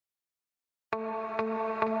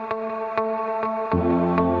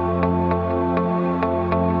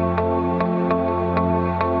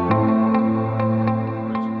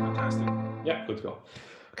good to go.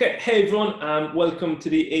 Okay, hey everyone, welcome to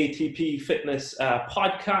the ATP Fitness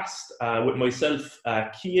podcast with myself,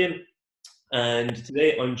 Cian, and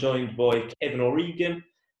today I'm joined by Kevin O'Regan,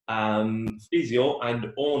 physio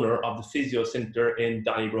and owner of the Physio Centre in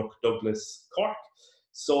Donnybrook, Douglas, Cork.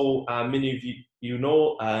 So many of you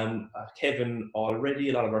know Kevin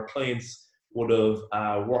already. A lot of our clients would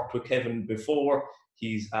have worked with Kevin before.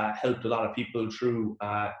 He's helped a lot of people through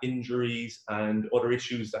injuries and other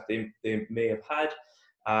issues that they may have had.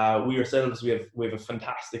 We ourselves, we have a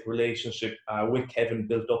fantastic relationship with Kevin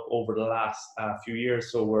built up over the last few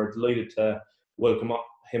years. So we're delighted to welcome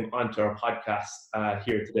him onto our podcast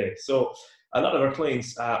here today. So a lot of our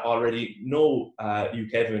clients already know you,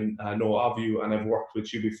 Kevin, know of you, and have worked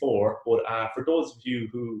with you before. But for those of you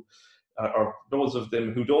who, or those of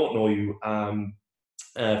them who don't know you,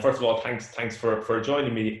 first of all, thanks for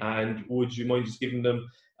joining me. And would you mind just giving them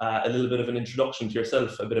a little bit of an introduction to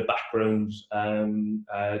yourself, a bit of background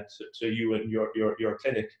to you and your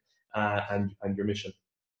clinic and your mission?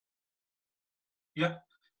 Yeah,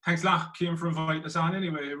 thanks a lot, Cian, for inviting us on.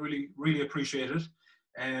 Anyway, I really appreciate it.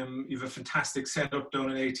 You have a fantastic setup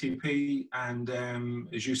down in ATP, and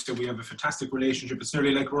as you said, we have a fantastic relationship. It's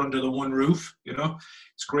nearly like we're under the one roof. You know,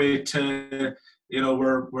 it's great to, you know,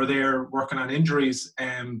 we're there working on injuries,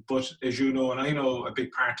 but as you know and I know, a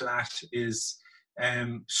big part of that is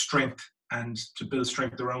strength, and to build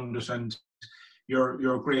strength around it. And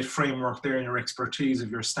your great framework there and your expertise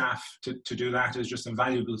of your staff to do that is just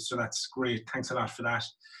invaluable. So that's great. Thanks a lot for that.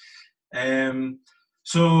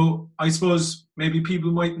 So I suppose maybe people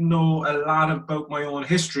might know a lot about my own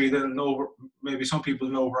history. They'll know, maybe some people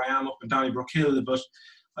know where I am up in Donnybrook Hill, but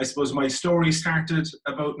I suppose my story started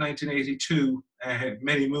about 1982,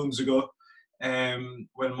 many moons ago,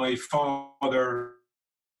 when my father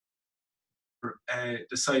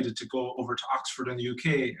decided to go over to Oxford in the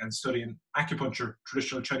UK and study in acupuncture,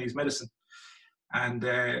 traditional Chinese medicine. And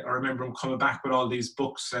I remember him coming back with all these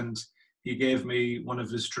books, and he gave me one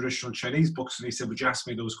of his traditional Chinese books, and he said, would you ask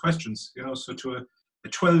me those questions? You know, so to a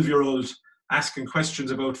 12-year-old asking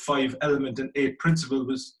questions about 5 element and 8 principle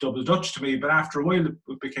was double Dutch to me. But after a while,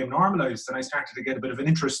 it became normalized, and I started to get a bit of an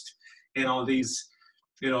interest in all these,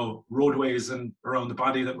 you know, roadways and around the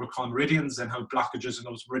body that were called meridians, and how blockages in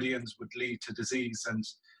those meridians would lead to disease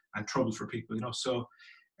and trouble for people, you know. So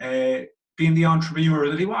being the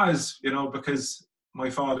entrepreneur that he was, you know, because my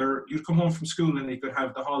father, you'd come home from school and he could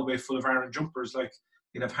have the hallway full of Aran jumpers, like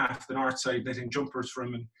he'd have half the north side knitting jumpers for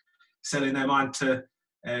him and selling them on to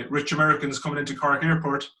rich Americans coming into Cork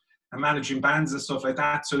Airport and managing bands and stuff like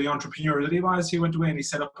that. So the entrepreneur that he was, he went away and he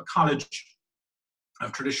set up a college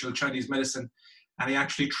of traditional Chinese medicine, and he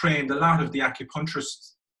actually trained a lot of the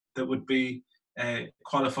acupuncturists that would be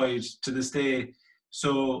qualified to this day.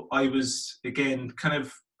 So I was, again, kind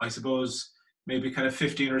of, I suppose, maybe kind of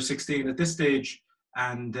 15 or 16 at this stage.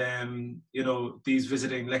 And, you know, these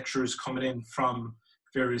visiting lecturers coming in from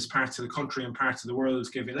various parts of the country and parts of the world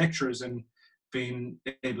giving lectures, and being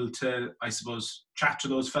able to, I suppose, chat to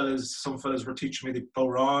those fellas. Some fellas were teaching me the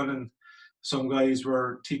Bowron, and some guys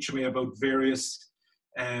were teaching me about various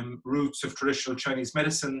roots of traditional Chinese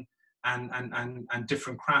medicine and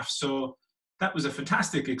different crafts. So that was a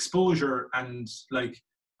fantastic exposure, and like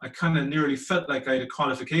I kind of nearly felt like I had a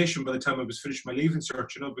qualification by the time I was finished my leaving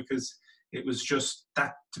cert, you know, because it was just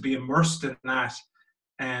that, to be immersed in that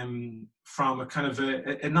from a kind of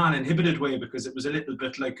a non-inhibited way, because it was a little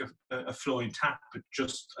bit like a flowing tap, but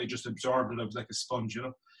I just absorbed it. I was like a sponge, you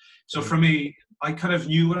know. So for me, I kind of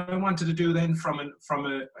knew what I wanted to do then from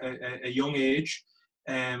a young age,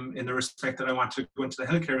 in the respect that I wanted to go into the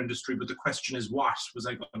healthcare industry. But the question is, what was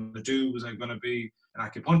I going to do? Was I going to be an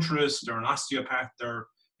acupuncturist or an osteopath or,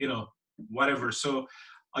 you know, whatever? So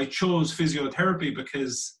I chose physiotherapy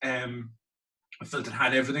because I felt it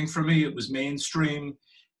had everything for me. It was mainstream.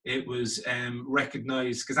 It was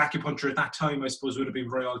recognized, because acupuncture at that time, I suppose, would have been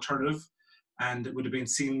very alternative, and it would have been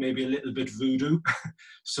seen maybe a little bit voodoo.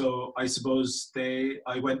 So I suppose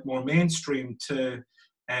I went more mainstream to,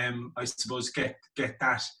 I suppose, get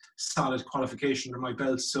that solid qualification under my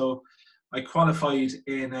belt. So I qualified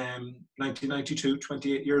in 1992,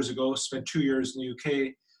 28 years ago, spent 2 years in the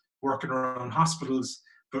UK working around hospitals,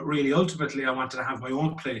 but really ultimately I wanted to have my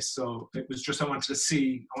own place. So it was just, I wanted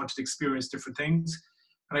to experience different things.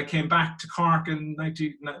 And I came back to Cork in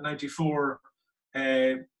 1994.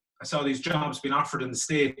 I saw these jobs being offered in the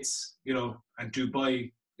States, you know, and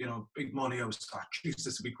Dubai, you know, big money. I was thought, Jesus,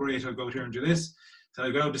 this would be great. I'll go out here and do this. So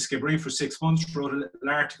I got out to Skibbereen for 6 months, wrote a little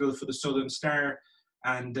article for the Southern Star,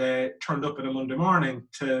 and turned up on a Monday morning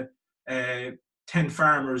to 10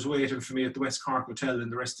 farmers waiting for me at the West Cork Hotel, and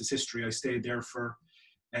the rest is history. I stayed there for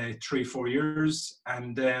 3-4 years,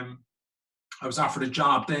 and I was offered a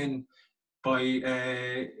job then by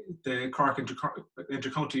the Cork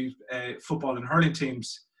Intercounty football and hurling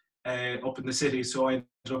teams up in the city. So I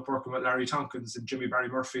ended up working with Larry Tompkins and Jimmy Barry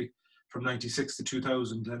Murphy from 96 to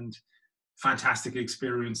 2000, and fantastic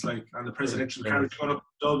experience, like on the presidential carriage going up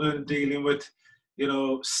to Dublin, dealing with, you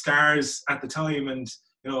know, stars at the time. And,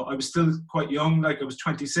 you know, I was still quite young, like I was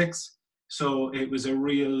 26. So it was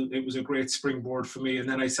a great springboard for me. And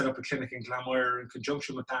then I set up a clinic in Glanmire in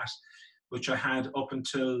conjunction with that, which I had up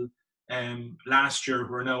until last year,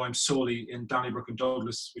 where now I'm solely in Donnybrook and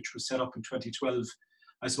Douglas, which was set up in 2012.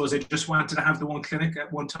 I suppose I just wanted to have the one clinic.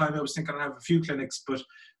 At one time I was thinking I'd have a few clinics, but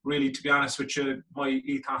really, to be honest with you, my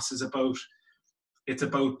ethos is about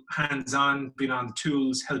hands-on, being on the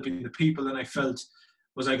tools, helping the people. And I felt,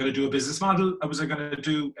 was I going to do a business model, or was I going to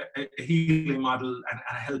do a healing model and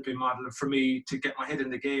a helping model? And for me, to get my head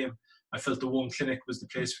in the game, I felt the one clinic was the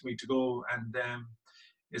place for me to go. And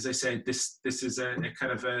as I said, this is a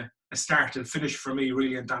kind of a start and finish for me,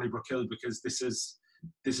 really, in Donnybrook Hill, because this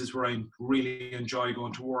is where I really enjoy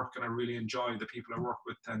going to work, and I really enjoy the people I work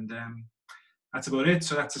with. And that's about it.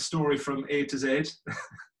 So that's a story from A to Z.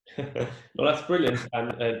 No, that's brilliant,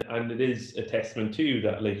 and it is a testament to you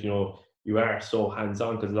that, like, you know, you are so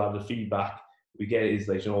hands-on, because a lot of the feedback we get is,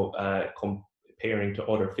 like, you know, comparing to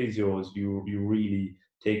other physios, you really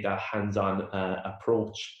take that hands-on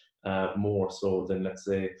approach more so than, let's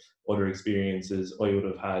say, other experiences I would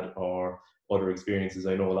have had, or other experiences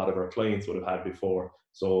I know a lot of our clients would have had before.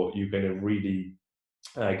 So you kind of really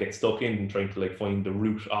get stuck in trying to, like, find the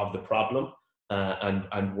root of the problem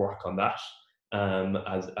and work on that,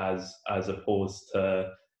 as opposed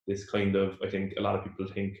to this kind of, I think a lot of people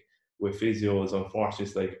think with physios, unfortunately,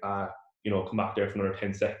 it's like, you know, come back there for another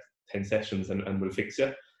 10 sessions and we'll fix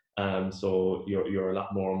you. So you're a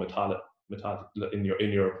lot more methodical in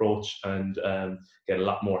your approach, and get a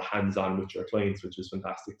lot more hands-on with your clients, which is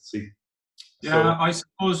fantastic to see. Yeah, so, I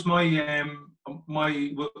suppose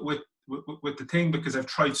with the thing, because I've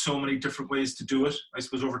tried so many different ways to do it, I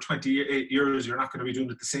suppose over 28 years, you're not going to be doing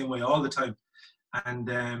it the same way all the time.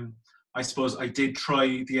 And I suppose I did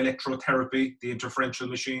try the electrotherapy, the interferential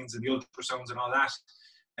machines and the ultrasounds and all that.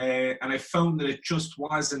 And I found that it just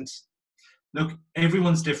wasn't, look,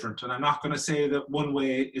 everyone's different. And I'm not going to say that one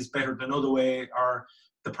way is better than another way, or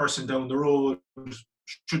the person down the road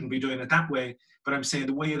shouldn't be doing it that way. But I'm saying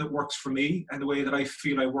the way that works for me, and the way that I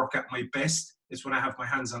feel I work at my best, is when I have my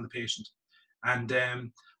hands on the patient. And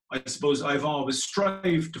I suppose I've always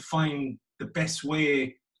strived to find the best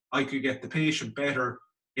way I could get the patient better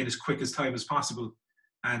in as quick as time as possible.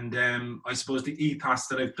 And I suppose the ethos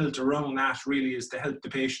that I've built around that really is to help the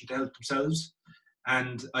patient to help themselves.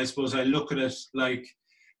 And I suppose I look at it like,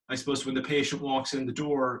 I suppose when the patient walks in the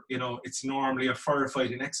door, you know, it's normally a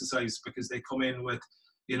firefighting exercise, because they come in with,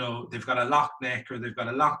 you know, they've got a locked neck, or they've got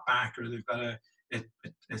a locked back, or they've got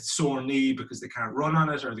a sore knee because they can't run on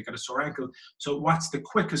it, or they've got a sore ankle. So what's the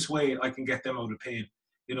quickest way I can get them out of pain?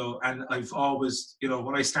 You know, and I've always, you know,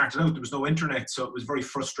 when I started out, there was no internet, so it was very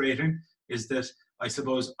frustrating, is that I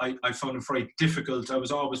suppose I found it very difficult. I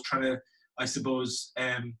was always trying to, I suppose,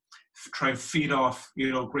 try and feed off,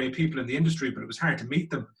 you know, great people in the industry, but it was hard to meet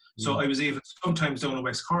them. So I was even sometimes down in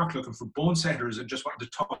West Cork looking for bone setters and just wanted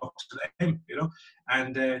to talk to them, you know,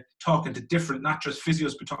 and talking to different, not just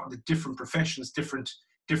physios, but talking to different professions, different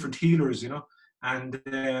healers, you know. And,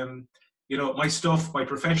 you know, my stuff, my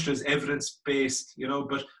profession is evidence-based, you know,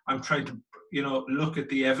 but I'm trying to, you know, look at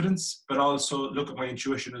the evidence, but also look at my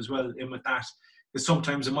intuition as well in with that. Because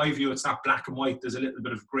sometimes, in my view, it's not black and white. There's a little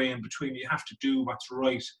bit of grey in between. You have to do what's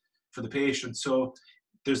right for the patient. So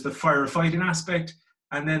there's the firefighting aspect,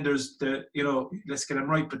 and then there's the, you know, let's get them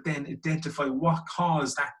right, but then identify what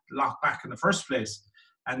caused that lock back in the first place.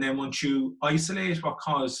 And then once you isolate what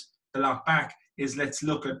caused the lock back, is let's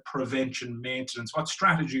look at prevention maintenance. What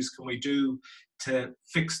strategies can we do to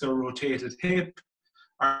fix their rotated hip,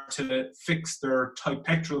 or to fix their tight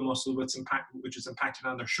pectoral muscle, which is impacting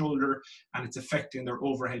on their shoulder and it's affecting their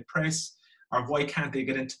overhead press? Or why can't they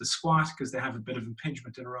get into the squat because they have a bit of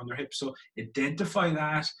impingement in around their hip? So identify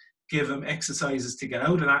that, give them exercises to get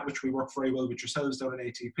out of that, which we work very well with yourselves down at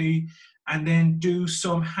ATP, and then do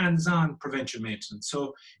some hands-on prevention maintenance.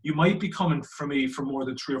 So you might be coming for me for more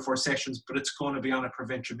than 3 or 4 sessions, but it's going to be on a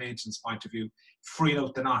prevention maintenance point of view, freeing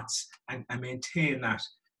out the knots and maintain that,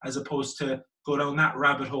 as opposed to go down that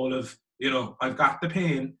rabbit hole of, you know, I've got the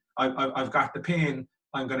pain, I've got the pain,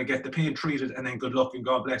 I'm going to get the pain treated, and then good luck and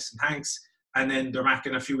God bless and thanks. And then they're back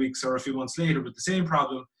in a few weeks or a few months later with the same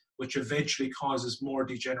problem, which eventually causes more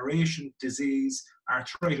degeneration, disease,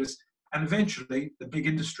 arthritis, and eventually the big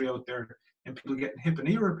industry out there, and people getting hip and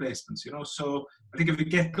knee replacements, you know. So I think if we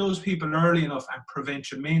get those people early enough and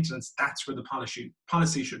prevention maintenance, that's where the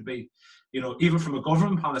policy should be. You know, even from a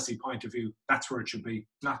government policy point of view, that's where it should be.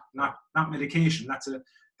 Not medication.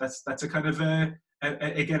 That's a kind of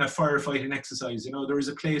again a firefighting exercise. You know, there is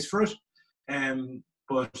a place for it,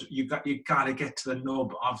 but you got to get to the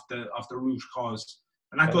nub of the root cause,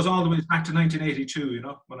 and that goes all the way back to 1982. You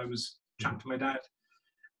know, when I was chatting to my dad.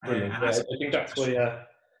 Brilliant. I think that's why.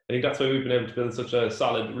 I think that's why we've been able to build such a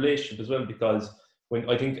solid relationship as well, because when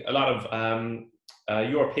I think a lot of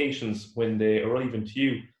your patients, when they arrive into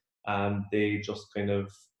you, they just kind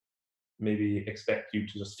of maybe expect you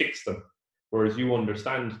to just fix them, whereas you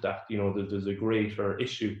understand that, you know, there's a greater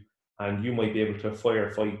issue, and you might be able to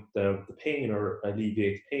firefight the pain or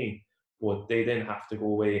alleviate pain, but they then have to go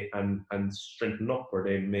away and strengthen up, or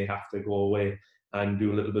they may have to go away and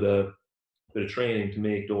do a little bit of training to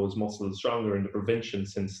make those muscles stronger in the prevention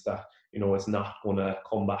sense, that, you know, it's not going to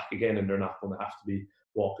come back again, and they're not going to have to be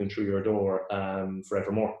walking through your door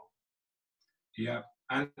forevermore. Yeah.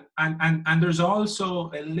 And there's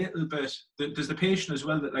also a little bit, there's the patient as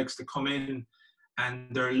well that likes to come in and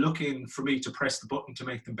they're looking for me to press the button to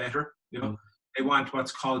make them better. You know, they want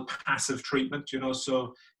what's called passive treatment, you know,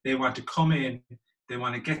 so they want to come in, they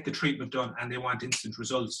want to get the treatment done, and they want instant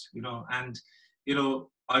results, you know. And, you know,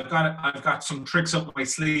 I've got some tricks up my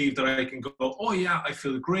sleeve that I can go, oh yeah, I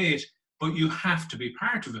feel great, but you have to be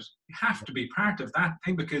part of it. You have to be part of that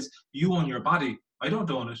thing, because you own your body. I don't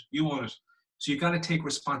own it, you own it. So you got to take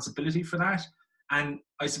responsibility for that. And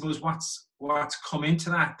I suppose what's come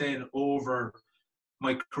into that then over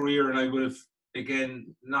my career, and I would have,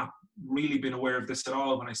 again, not really been aware of this at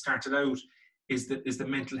all when I started out, is the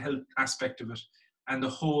mental health aspect of it, and the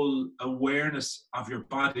whole awareness of your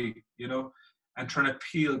body, you know, and trying to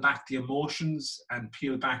peel back the emotions and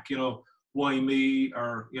peel back, you know, why me,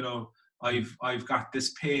 or, you know, I've got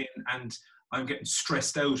this pain and I'm getting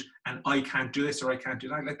stressed out and I can't do this or I can't do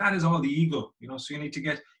that. Like, that is all the ego, you know. So you need to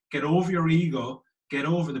get over your ego, get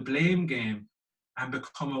over the blame game, and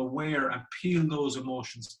become aware and peel those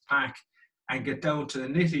emotions back and get down to the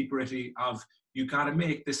nitty gritty of, you got to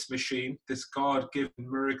make this machine, this God-given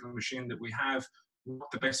miracle machine that we have,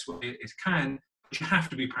 work the best way it can. But you have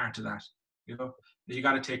to be part of that, you know. You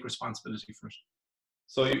got to take responsibility for it.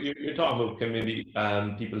 So you're talking about maybe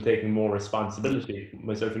people taking more responsibility.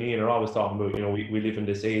 Myself and Ian are always talking about, you know, we live in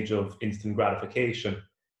this age of instant gratification,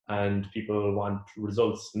 and people want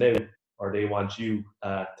results now, or they want you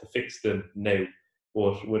to fix them now,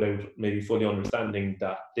 but without maybe fully understanding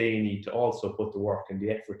that they need to also put the work and the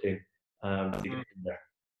effort in to get in there.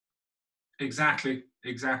 Exactly.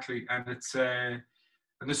 And it's and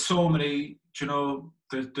there's so many, you know,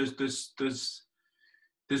 there's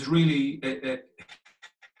really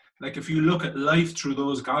like, if you look at life through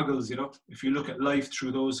those goggles, you know, if you look at life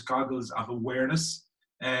through those goggles of awareness,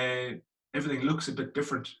 everything looks a bit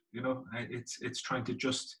different, you know. It's trying to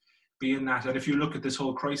just be in that. And if you look at this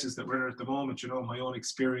whole crisis that we're in at the moment, you know, my own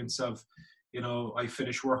experience of, you know, I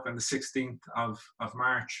finished work on the 16th of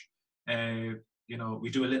March. You know, I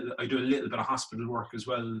do a little bit of hospital work as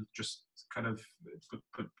well, just kind of,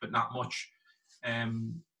 but not much.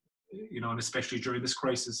 You know, and especially during this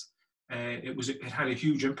crisis, it had a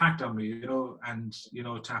huge impact on me, you know. And, you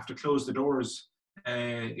know, to have to close the doors,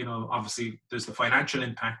 you know, obviously there's the financial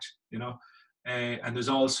impact, you know, and there's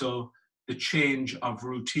also the change of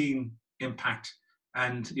routine impact.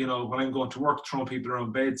 And, you know, when I'm going to work, throwing people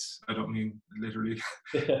around beds, I don't mean literally,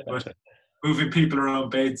 but moving people around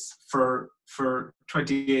beds for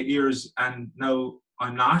 28 years, and now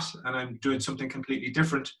I'm not, and I'm doing something completely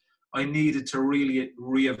different. I needed to really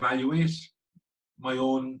reevaluate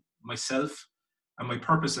myself and my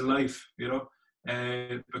purpose in life, you know,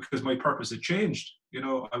 because my purpose had changed. You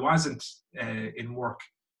know, I wasn't in work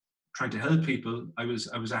trying to help people. I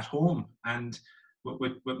was at home and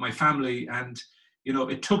with my family, and, you know,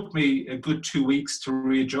 it took me a good 2 weeks to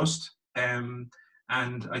readjust.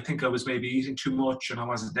 And I think I was maybe eating too much, and I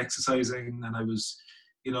wasn't exercising, and I was,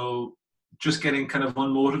 you know, just getting kind of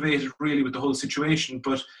unmotivated really with the whole situation.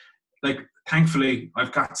 But, like, thankfully,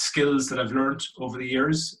 I've got skills that I've learned over the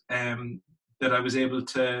years, that I was able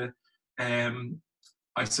to,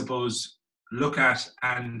 I suppose, look at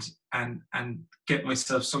and get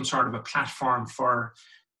myself some sort of a platform for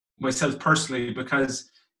myself personally, because,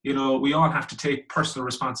 you know, we all have to take personal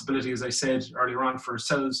responsibility, as I said earlier on, for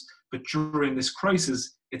ourselves. But during this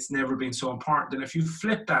crisis, it's never been so important. And if you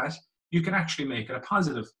flip that, you can actually make it a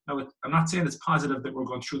positive. Now, I'm not saying it's positive that we're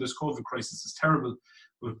going through this COVID crisis. It's terrible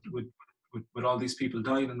with all these people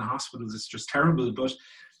dying in the hospitals. It's just terrible. But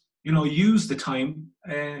use the time.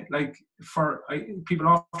 People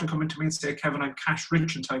often come into me and say, Kevin, I'm cash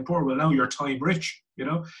rich and time poor. Well, now you're time rich,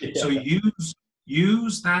 So Yeah.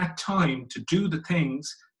 use that time to do the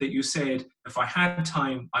things that you said, if I had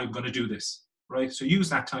time, I'm going to do this, right? So use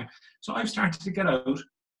that time. So I've started to get out,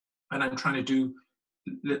 and I'm trying to do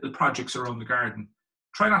little projects around the garden.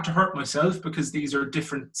 Try not to hurt myself, because these are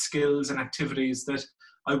different skills and activities that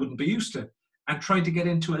I wouldn't be used to. And try to get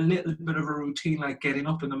into a little bit of a routine, like getting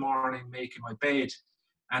up in the morning, making my bed,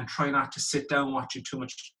 and try not to sit down watching too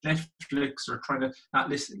much Netflix, or trying to not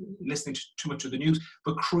listening to too much of the news,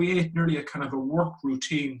 but create nearly a kind of a work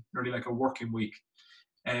routine, nearly like a working week.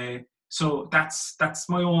 So that's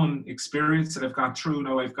my own experience that I've gone through.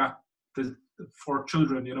 Now I've got the 4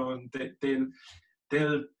 children, and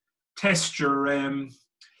they'll test your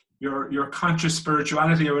conscious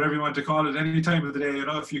spirituality, or whatever you want to call it, any time of the day.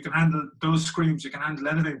 If you can handle those screams, you can handle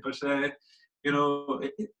anything. But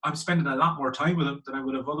I'm spending a lot more time with them than I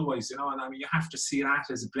would have otherwise. And I mean, you have to see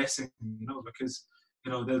that as a blessing, because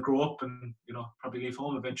they'll grow up and probably leave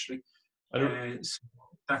home eventually. So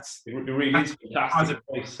that's it really is fantastic positive.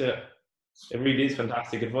 advice. It really is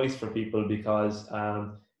fantastic advice for people, because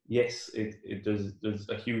yes, there's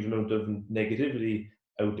a huge amount of negativity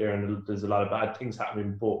out there, and there's a lot of bad things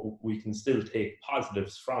happening, but we can still take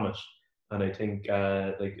positives from it. And I think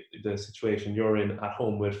like the situation you're in at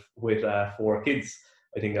home with 4 kids,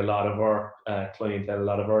 I think a lot of our clientele, a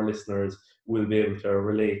lot of our listeners will be able to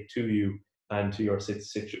relate to you and to your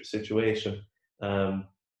situation.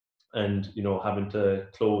 And having to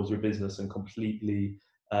close your business and completely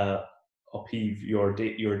upheave your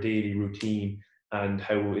daily routine, and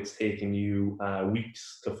how it's taking you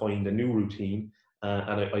weeks to find a new routine.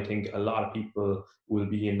 And I think a lot of people will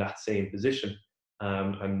be in that same position.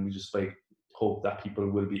 And we just hope that people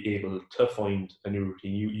will be able to find a new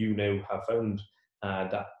routine. You now have found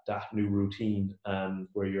that new routine,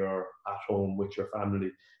 where you're at home with your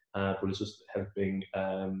family, but it's just helping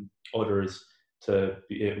others to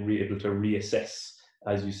be able to reassess,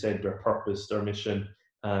 as you said, their purpose, their mission,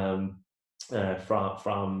 from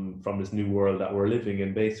this new world that we're living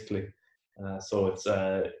in, basically. So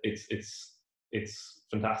it's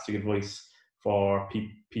fantastic advice for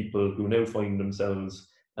people who now find themselves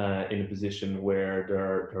in a position where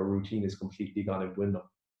their routine is completely gone out the window.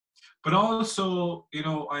 But also,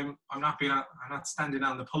 I'm not standing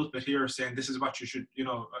on the pulpit here saying this is what you should,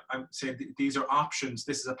 I'm saying these are options.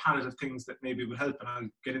 This is a palette of things that maybe will help, and I'll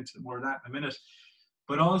get into more of that in a minute.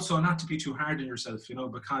 But also not to be too hard on yourself,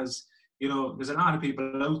 because there's a lot of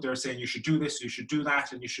people out there saying you should do this, you should do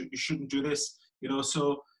that, and you shouldn't do this.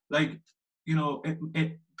 So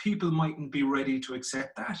people mightn't be ready to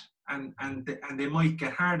accept that. And they might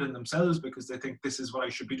get hard on themselves, because they think this is what I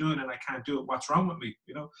should be doing and I can't do it. What's wrong with me?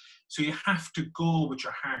 So you have to go with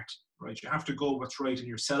your heart, right? You have to go what's right in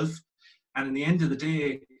yourself. And in the end of the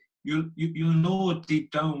day, you'll know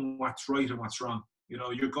deep down what's right and what's wrong.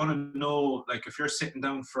 You're gonna know, like if you're sitting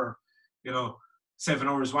down for 7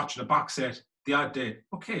 hours watching a box set the odd day,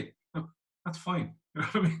 okay, look, that's fine. You know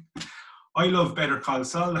what I mean? I love Better Call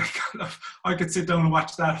Saul. I could sit down and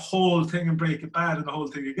watch that whole thing and Breaking Bad and the whole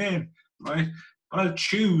thing again, right? But I'll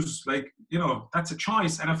choose, that's a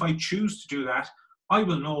choice. And if I choose to do that, I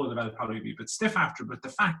will know that I'll probably be a bit stiff after. But the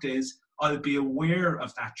fact is, I'll be aware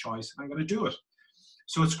of that choice and I'm going to do it.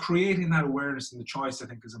 So it's creating that awareness in the choice, I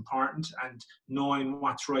think, is important, and knowing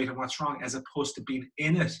what's right and what's wrong, as opposed to being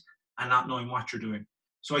in it and not knowing what you're doing.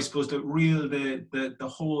 So I suppose the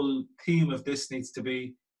whole theme of this needs to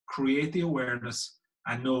be create the awareness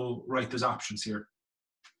and know, right, there's options here.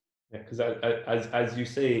 Yeah, because as you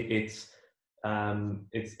say, it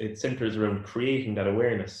centers around creating that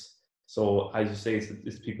awareness. So as you say,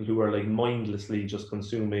 it's people who are mindlessly just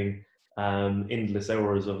consuming endless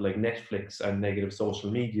hours of Netflix and negative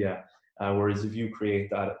social media. Whereas if you create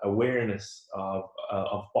that awareness of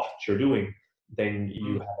what you're doing, then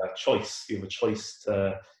you have a choice. You have a choice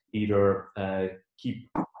to either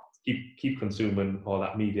keep consuming all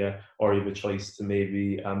that media, or you have a choice to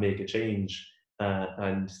maybe make a change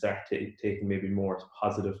and start taking maybe more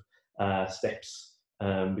positive steps.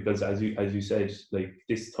 Because as you said,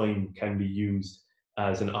 this time can be used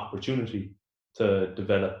as an opportunity to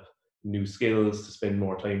develop new skills, to spend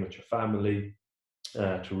more time with your family,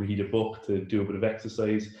 to read a book, to do a bit of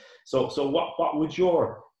exercise. So what would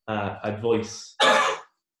your advice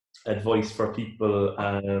for people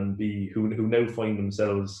be who now find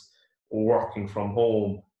themselves working from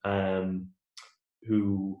home,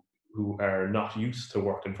 who are not used to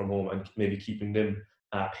working from home, and maybe keeping them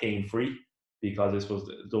pain-free? Because I suppose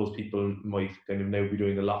those people might kind of now be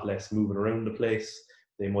doing a lot less moving around the place.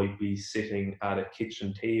 they might be sitting at a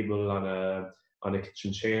kitchen table on a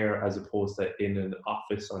kitchen chair, as opposed to in an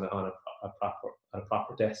office on a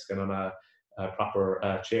proper desk and on a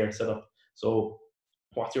proper chair setup. So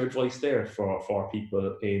what's your advice there for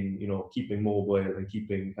people in, keeping mobile and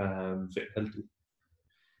keeping fit and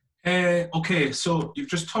healthy? Okay, so you've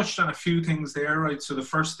just touched on a few things there, right? So the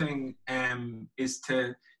first thing is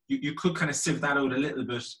you could kind of sieve that out a little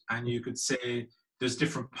bit, and you could say there's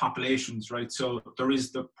different populations, right? So there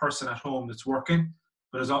is the person at home that's working,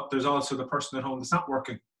 but there's also the person at home that's not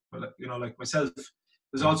working. Well, like myself,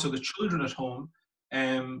 there's also the children at home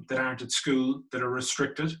that aren't at school, that are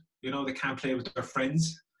restricted. They can't play with their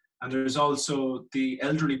friends. And there's also the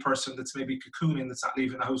elderly person that's maybe cocooning, that's not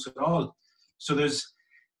leaving the house at all. So there's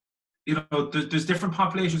different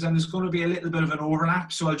populations, and there's going to be a little bit of an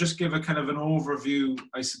overlap. So I'll just give a kind of an overview,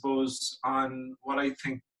 I suppose, on what I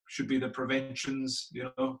think should be the preventions.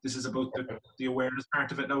 This is about the awareness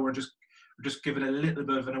part of it. Now we're just giving a little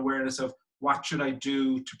bit of an awareness of what should I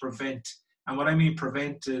do to prevent. And what I mean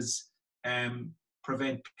prevent is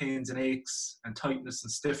prevent pains and aches and tightness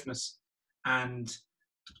and stiffness, and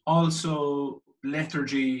also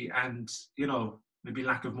lethargy and maybe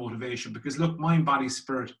lack of motivation. Because look, mind, body,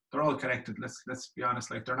 spirit, they're all connected. Let's be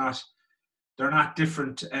honest. Like they're not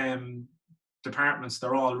different departments. They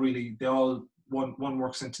all one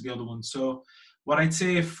works into the other one. So what I'd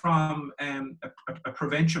say from a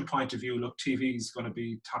prevention point of view, look, TV is going to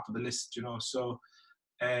be top of the list. So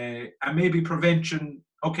and maybe prevention.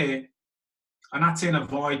 Okay, I'm not saying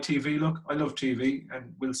avoid TV. Look, I love TV,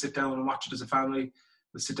 and we'll sit down and watch it as a family.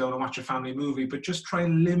 We'll sit down and watch a family movie, but just try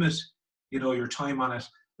and limit your time on it.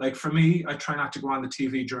 Like for me, I try not to go on the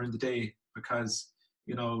TV during the day, because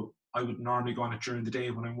I would normally go on it during the day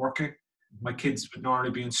when I'm working. My kids would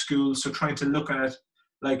normally be in school, so trying to look at it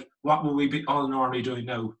like, what will we be all normally doing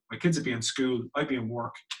now? My kids would be in school, I'd be in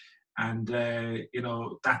work, and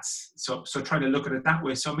that's so trying to look at it that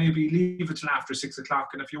way. So maybe leave it till after 6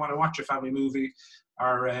 o'clock, and if you want to watch a family movie,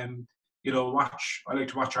 or I like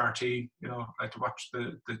to watch RT. I like to watch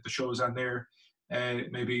the shows on there.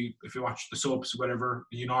 Maybe if you watch the soaps, whatever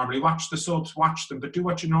you normally watch the soaps, watch them, but do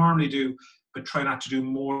what you normally do, but try not to do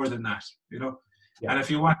more than that. Yeah. And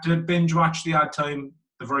if you want to binge watch the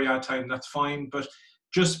very odd time, that's fine. But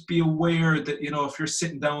just be aware that if you're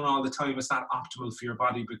sitting down all the time, it's not optimal for your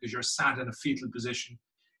body, because you're sat in a fetal position,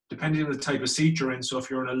 depending on the type of seat you're in. So if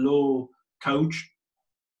you're in a low couch,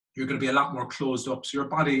 you're going to be a lot more closed up. So your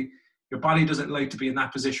body doesn't like to be in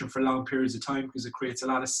that position for long periods of time, because it creates a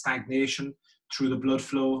lot of stagnation through the blood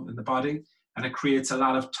flow in the body, and it creates a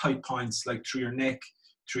lot of tight points, like through your neck,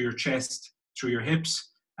 through your chest, through your hips,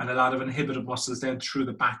 and a lot of inhibited muscles then through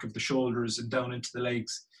the back of the shoulders and down into the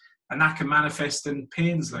legs. And that can manifest in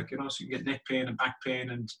pains, like, so you get neck pain and back pain,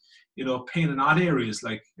 and pain in odd areas,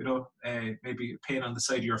 like maybe pain on the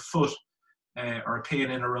side of your foot, or a pain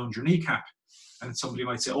in around your kneecap. And somebody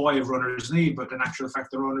might say, oh, I have runner's knee, but in actual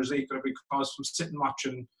fact, the runner's knee could be caused from sitting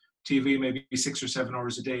watching TV maybe 6 or 7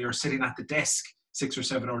 hours a day, or sitting at the desk 6 or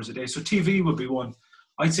 7 hours a day. So TV would be one.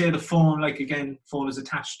 I'd say the phone, phone is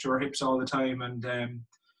attached to our hips all the time, and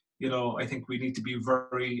I think we need to be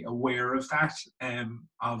very aware of that,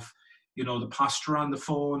 of the posture on the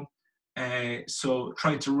phone. So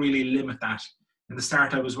trying to really limit that. In the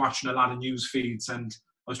start, I was watching a lot of news feeds, and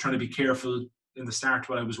I was trying to be careful in the start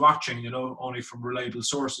what I was watching, only from reliable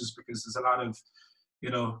sources, because there's a lot of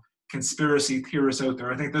conspiracy theorists out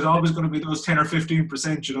there. I think there's always going to be those 10 or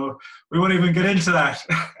 15%. We won't even get into that.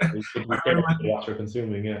 What you're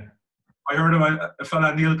consuming, yeah. I heard about a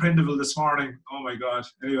fella, Neil Prendeville, this morning. Oh my God.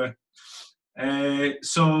 Anyway,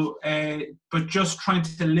 but just trying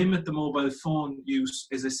to limit the mobile phone use,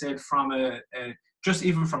 as I said, from just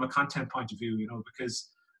even from a content point of view,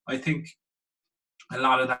 because I think a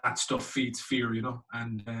lot of that stuff feeds fear,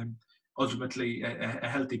 and ultimately a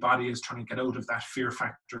healthy body is trying to get out of that fear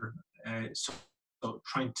factor. So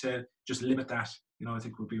trying to just limit that, I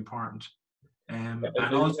think would be important. And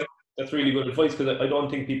also, that's really good advice, because I don't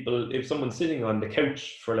think people, if someone's sitting on the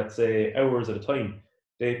couch for, let's say, hours at a time,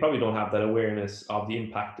 they probably don't have that awareness of the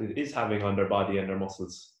impact it is having on their body and their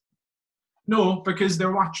muscles. No, because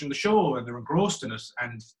they're watching the show and they're engrossed in it.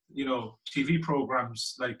 And, TV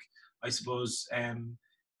programs, like, I suppose,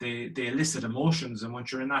 they elicit emotions. And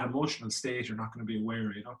once you're in that emotional state, you're not going to be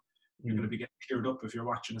aware, You're going to be getting teared up if you're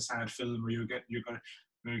watching a sad film, or you're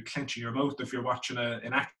clenching your mouth if you're watching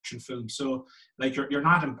an action film. So like you're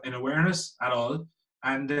not in awareness at all,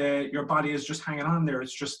 and your body is just hanging on there.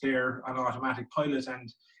 It's just there on automatic pilot,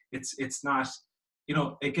 and it's not,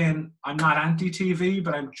 again, I'm not anti-TV,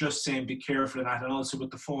 but I'm just saying be careful of that. And also with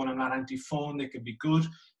the phone, I'm not anti-phone. They can be good,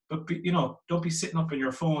 but don't be sitting up on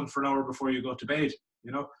your phone for an hour before you go to bed,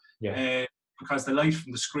 Yeah. because the light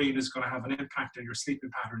from the screen is going to have an impact on your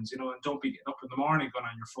sleeping patterns, and don't be getting up in the morning going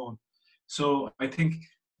on your phone. So I think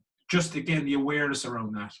just, again, the awareness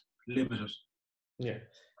around that, limited. Yeah.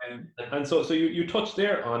 Um, And so you touched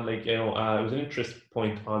there on, like, it was an interest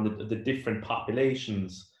point on the different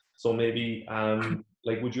populations. So maybe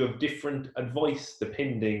like, would you have different advice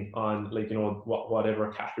depending on, like,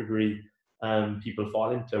 whatever category people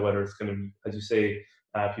fall into, whether it's going to be, as you say,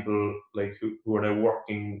 people like who are now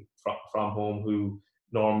working from home, who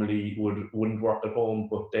normally wouldn't work at home,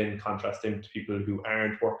 but then contrast them to people who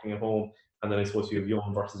aren't working at home, and then I suppose you have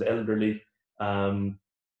young versus elderly. Um,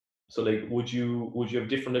 so, like, would you have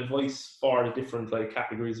different advice for the different, like,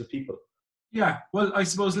 categories of people? yeah, well, I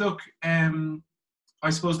suppose, look, I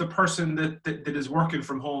suppose the person that is working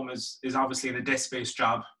from home is obviously in a desk-based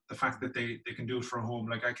job. The fact that they can do it from home,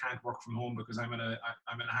 like, I can't work from home because I'm in a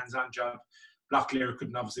hands-on job. Blocklear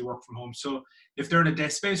couldn't obviously work from home. So if they're in a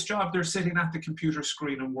desk-based job, they're sitting at the computer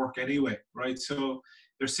screen and work anyway, right? So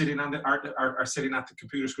they're sitting are sitting at the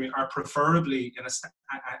computer screen, or preferably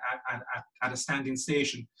at a standing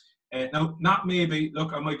station. Now, not maybe.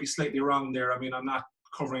 Look, I might be slightly wrong there. I mean, I'm not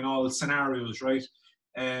covering all scenarios, right?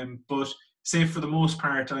 But say for the most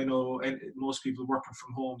part, I know most people working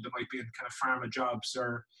from home, they might be in kind of pharma jobs,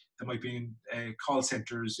 or they might be in call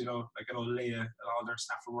centers, like I know Leia and all their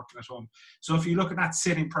staff are working at home. So if you look at that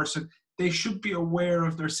sitting person, they should be aware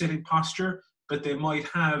of their sitting posture, but they might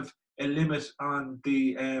have a limit on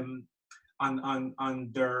the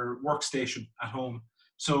on their workstation at home.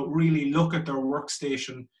 So really look at their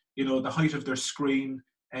workstation, the height of their screen.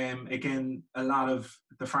 Again, a lot of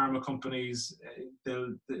the pharma companies, they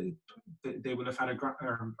will have had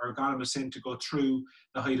ergonomists in to go through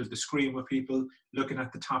the height of the screen with people, looking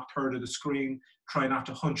at the top third of the screen, try not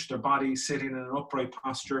to hunch their body, sitting in an upright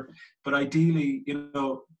posture. But ideally,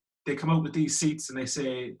 they come out with these seats and they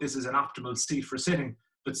say this is an optimal seat for sitting,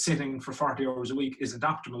 but sitting for 40 hours a week isn't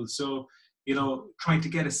optimal. So, trying to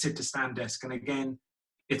get a sit to stand desk. And again,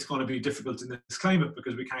 it's going to be difficult in this climate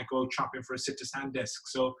because we can't go shopping for a sit to stand desk.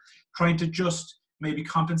 So trying to just maybe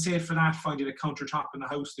compensate for that, finding a countertop in the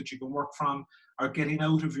house that you can work from, or getting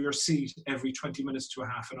out of your seat every 20 minutes to a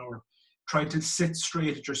half an hour. Trying to sit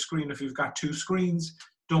straight at your screen. If you've got two screens,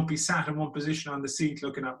 don't be sat in one position on the seat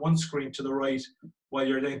looking at one screen to the right while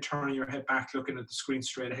you're then turning your head back looking at the screen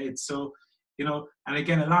straight ahead. So, and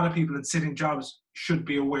again, a lot of people in sitting jobs should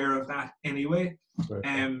be aware of that anyway.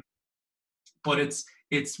 Right. But it's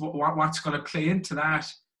what's going to play into that,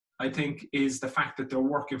 I think, is the fact that they're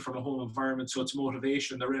working from a home environment. So it's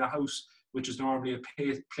motivation. They're in a house, which is normally a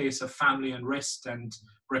place of family and rest and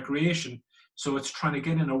recreation. So it's trying to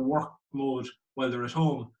get in a work mode while they're at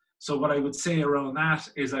home. So what I would say around that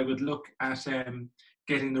is I would look at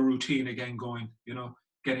getting the routine again going,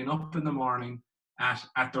 getting up in the morning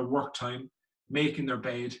at their work time, making their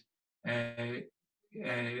bed,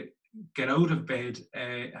 get out of bed,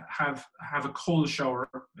 have a cold shower.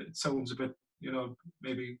 It sounds a bit,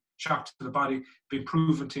 maybe shock to the body, been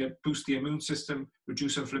proven to boost the immune system,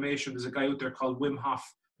 reduce inflammation. There's a guy out there called Wim Hof.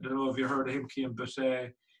 I don't know if you heard of him, Cian, but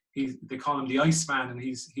they call him the Iceman, and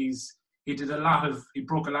he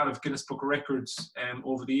broke a lot of Guinness Book of Records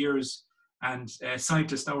over the years, and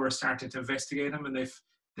scientists now are starting to investigate him, and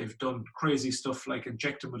they've done crazy stuff like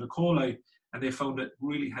inject him with E. coli, and they found it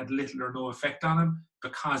really had little or no effect on him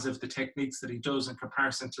because of the techniques that he does in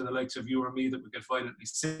comparison to the likes of you or me that would get violently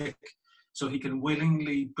sick. So he can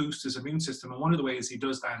willingly boost his immune system. And one of the ways he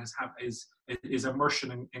does that is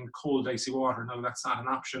immersion in cold, icy water. Now, that's not an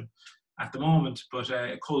option at the moment, but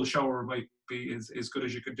a cold shower might be as good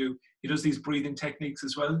as you could do. He does these breathing techniques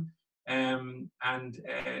as well. And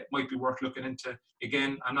it might be worth looking into.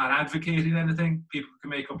 Again, I'm not advocating anything. People can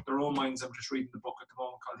make up their own minds. I'm just reading the book at the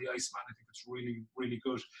moment called The Iceman. I think it's really, really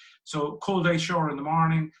good. So cold ice shower in the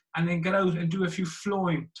morning, and then get out and do a few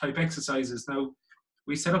flowing type exercises. Now,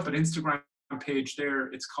 we set up an Instagram page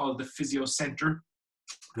there. It's called the Physio Center.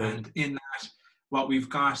 Right. And in that, what we've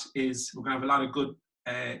got is we're going to have a lot of good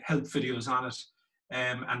health videos on it.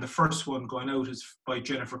 And the first one going out is by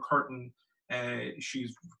Jennifer Curtin.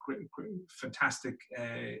 She's a fantastic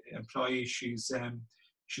employee. She's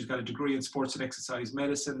got a degree in sports and exercise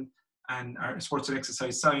medicine and sports and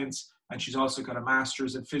exercise science, and she's also got a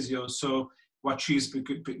master's in physio. So what she's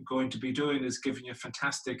going to be doing is giving you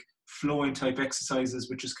fantastic flowing type exercises,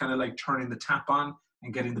 which is kind of like turning the tap on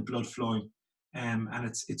and getting the blood flowing. And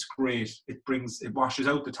it's great. It washes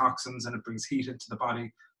out the toxins and it brings heat into the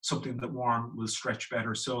body. Something that warm will stretch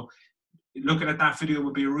better. So looking at that video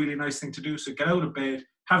would be a really nice thing to do. So get out of bed,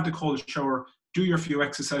 have the cold shower, do your few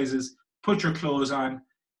exercises, put your clothes on,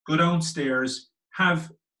 go downstairs,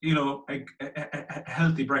 have, you know, a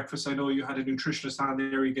healthy breakfast. I know you had a nutritionist on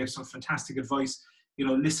there. He gave some fantastic advice. You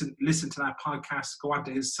know, listen to that podcast, go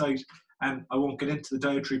onto his site, and I won't get into the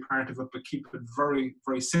dietary part of it, but keep it very,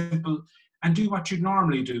 very simple, and do what you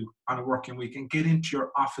normally do on a working week, and get into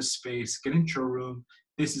your office space, get into your room.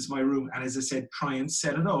 This is my room. And as I said, try and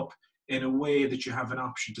set it up in a way that you have an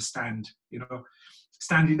option to stand. You know,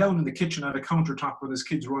 standing down in the kitchen at a countertop with his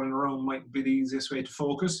kids running around might be the easiest way to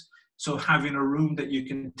focus. So having a room that you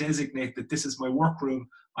can designate that this is my work room,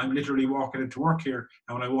 I'm literally walking into work here,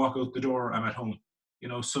 and when I walk out the door, I'm at home. You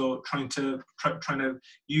know, so trying to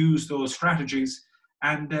use those strategies,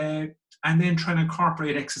 and then trying to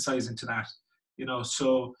incorporate exercise into that. You know,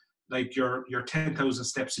 so like your 10,000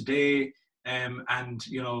 steps a day, and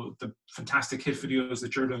you know, the fantastic HIIT videos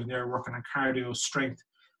that you're doing there, working on cardio, strength,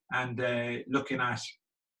 and looking at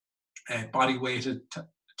body weighted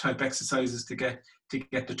type exercises to get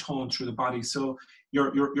the tone through the body. So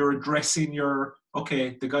you're addressing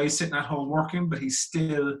the guy's sitting at home working, but he's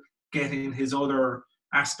still getting his other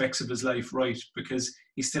aspects of his life right, because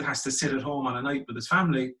he still has to sit at home on a night with his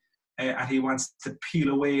family, and he wants to peel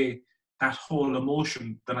away that whole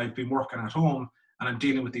emotion that I've been working at home and I'm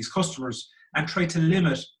dealing with these customers, and try to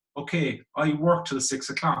limit, okay, I work till 6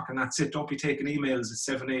 o'clock and that's it. Don't be taking emails at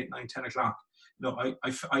 7, 8, 9, 10 o'clock. No,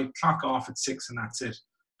 I clock off at 6 and that's it.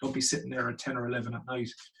 Don't be sitting there at 10 or 11 at night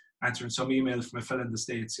answering some email from a fella in the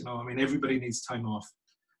States. You know, I mean, everybody needs time off.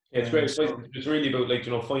 Yeah, it's great. It's really about, like,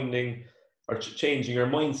 you know, finding or changing your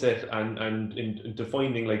mindset and into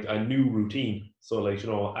finding like a new routine. So, like, you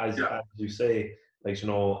know, as you say, like, you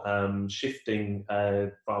know, shifting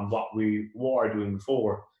from what we were doing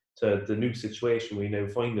before to the new situation we now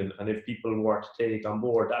find in. And if people were to take on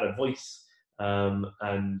board that advice,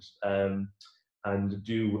 and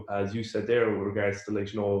do, as you said there, with regards to,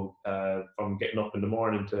 like, you know, from getting up in the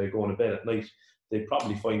morning to going to bed at night, they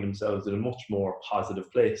probably find themselves in a much more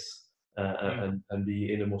positive place, and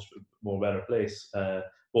be in a much more better place,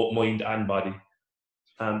 both mind and body.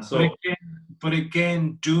 But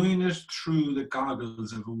again, doing it through the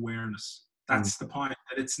goggles of awareness. That's the point.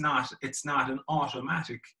 That it's not an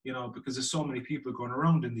automatic, you know, because there's so many people going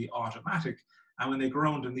around in the automatic, and when they go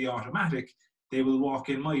around in the automatic, they will walk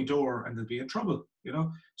in my door and they'll be in trouble, you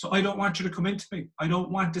know. So I don't want you to come into me. I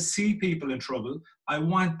don't want to see people in trouble. I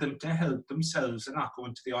want them to help themselves and not go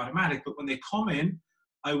into the automatic. But when they come in,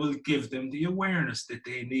 I will give them the awareness that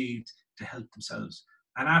they need to help themselves.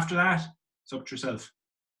 And after that, it's up to yourself.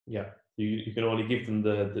 Yeah, you can only give them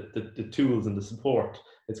the tools and the support.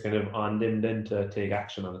 It's kind of on them then to take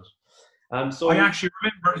action on it. So I actually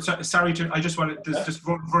remember. Sorry, I just wanted just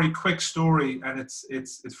a very quick story, and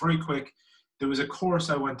it's very quick. There was a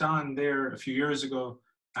course I went on there a few years ago,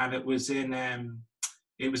 and it was in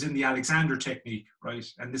the Alexander technique, right?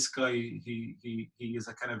 And this guy, he is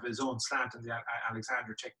a kind of his own slant in the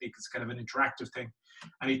Alexander technique. It's kind of an interactive thing,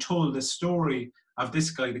 and he told the story of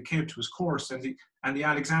this guy that came to his course, and the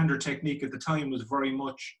Alexander technique at the time was very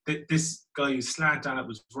much this guy's slant on it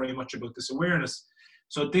was very much about this awareness.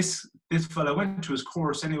 So this fellow went to his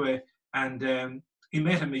course anyway, and he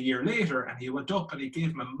met him a year later, and he went up and he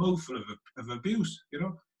gave him a mouthful of abuse, you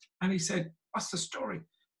know. And he said, "What's the story?"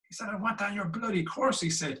 He said, "I went on your bloody course," he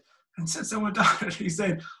said. "And since I went on it," he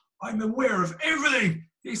said, "I'm aware of everything."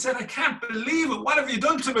 He said, "I can't believe it. What have you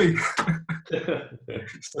done to me?"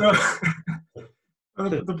 So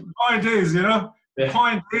the point is, you know, the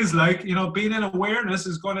point is, like, you know, being in awareness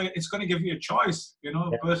is it's gonna give you a choice, you know,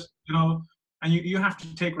 but, you know, and you have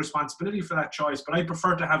to take responsibility for that choice. But I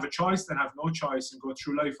prefer to have a choice than have no choice and go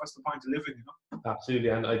through life. What's the point of living, you know? Absolutely.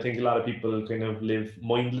 And I think a lot of people kind of live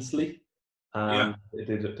mindlessly. They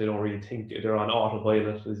don't really think. They're on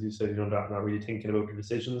autopilot, as you said. You know, they're not really thinking about their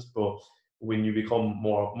decisions. But when you become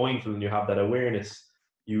more mindful and you have that awareness,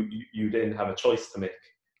 you then have a choice to make.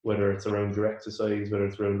 Whether it's around your exercise, whether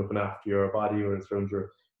it's around looking after your body, or it's around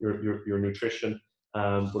your nutrition.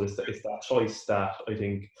 But it's that choice that I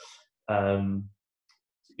think,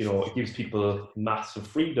 you know, it gives people massive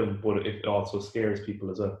freedom, but it also scares people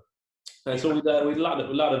as well. And so we had a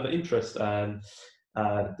lot of interest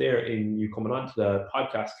there in you coming onto the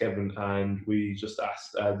podcast, Kevin, and we just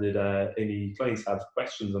asked, did any clients have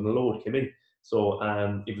questions? And a load came in. So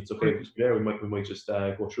if it's okay with you there, we might just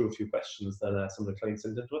go through a few questions that some of the clients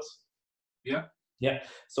sent in to us. Yeah. Yeah.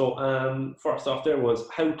 So first off, there was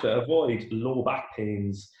how to avoid low back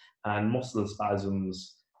pains and muscle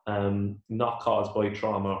spasms not caused by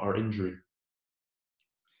trauma or injury.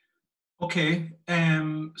 Okay.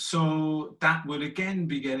 So that would again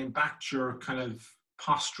be getting back to your kind of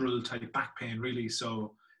postural type back pain, really.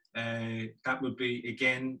 So that would be,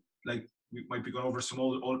 again, like we might be going over some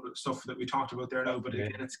old stuff that we talked about there now, but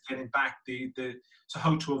again, it's getting back so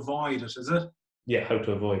how to avoid it, is it? Yeah, how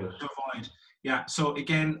to avoid it. To avoid. Yeah. So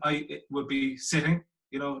again, it would be sitting,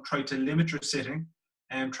 try to limit your sitting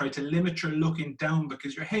and try to limit your looking down,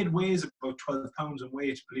 because your head weighs about 12 pounds in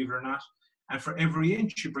weight, believe it or not. And for every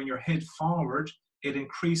inch you bring your head forward, it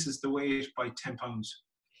increases the weight by 10 pounds.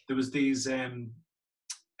 There was these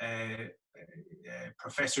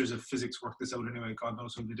professors of physics worked this out anyway, God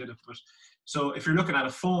knows how they did it. But so if you're looking at a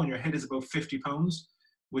phone, your head is about 50 pounds,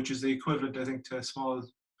 which is the equivalent, I think, to a small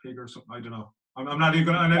pig or something. I don't know. I'm not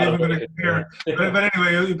even going to compare. But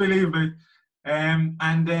anyway, you believe me.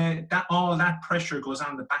 That all that pressure goes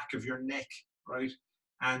on the back of your neck, right?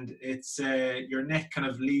 And it's your neck kind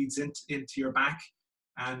of leads into your back,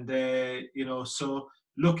 and so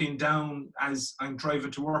looking down as I'm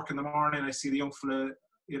driving to work in the morning, I see the young fella,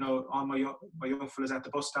 all my young fella's at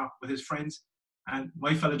the bus stop with his friends, and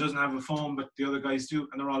my fella doesn't have a phone, but the other guys do,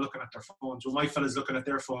 and they're all looking at their phones. Well, my fella's looking at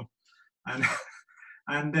their phone, and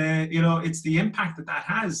it's the impact that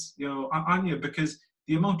has, on you, because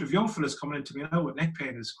the amount of young fellas coming into me now with neck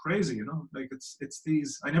pain is crazy, like it's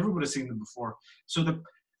these, I never would have seen them before. So the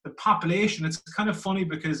population, it's kind of funny,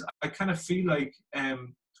 because I kind of feel like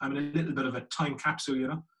I'm in a little bit of a time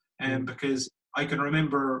capsule, because I can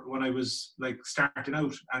remember when I was like starting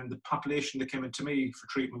out, and the population that came into me for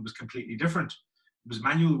treatment was completely different. It was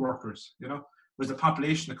manual workers, whereas the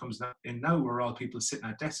population that comes in now are all people sitting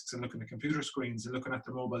at desks and looking at computer screens and looking at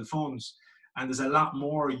their mobile phones. And there's a lot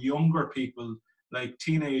more younger people, like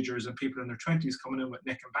teenagers and people in their 20s, coming in with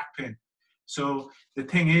neck and back pain. So the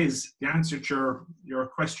thing is, the answer to your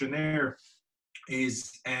question there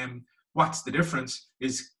is, what's the difference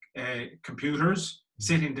is computers,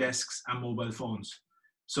 sitting desks, and mobile phones.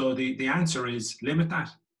 So the answer is limit that,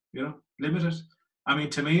 limit it. I mean,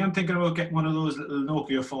 to me, I'm thinking about getting one of those little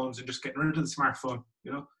Nokia phones and just getting rid of the smartphone,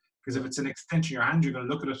 because if it's an extension of your hand, you're going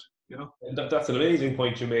to look at it, That's an amazing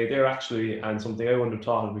point you made there, actually, and something I wouldn't have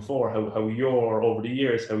thought of before, how over the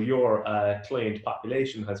years, how your client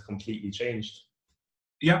population has completely changed.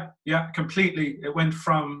 Yeah, completely. It went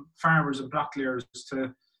from farmers and block layers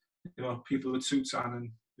to, people with suits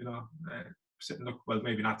on and, sitting up, well,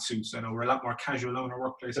 maybe not suits. I know we're a lot more casual now in our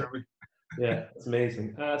workplace, aren't we? Yeah, it's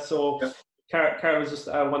amazing. Cara was just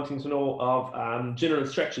wanting to know of general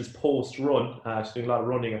stretches post-run. She's doing a lot of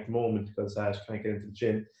running at the moment because she can't get into the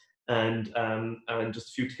gym. And just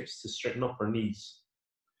a few tips to straighten up her knees.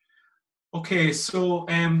 Okay, so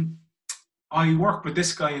I worked with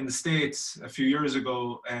this guy in the States a few years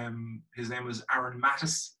ago. His name was Aaron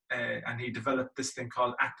Mattis, and he developed this thing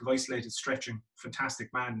called active isolated stretching.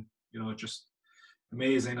 Fantastic man, just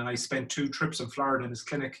amazing. And I spent 2 trips in Florida in his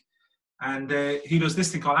clinic. And he does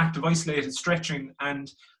this thing called active isolated stretching. And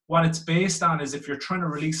what it's based on is, if you're trying to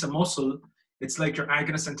release a muscle, it's like your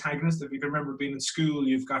agonist antagonist. If you can remember being in school,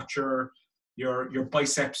 you've got your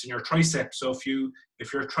biceps and your triceps. So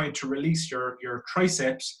if you're trying to release your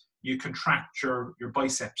triceps, you contract your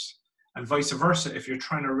biceps, and vice versa. If you're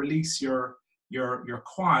trying to release your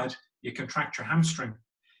quad, you contract your hamstring.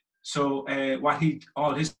 So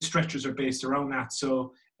all his stretches are based around that.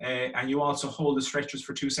 So and you also hold the stretches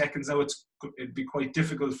for 2 seconds. Now it'd be quite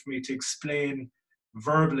difficult for me to explain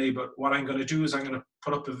verbally, but what I'm going to do is I'm going to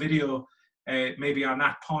put up a video. Maybe on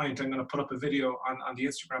that point, I'm going to put up a video on the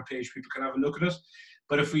Instagram page. People can have a look at it.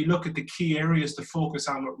 But if we look at the key areas to focus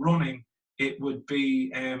on with running, it would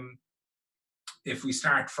be, if we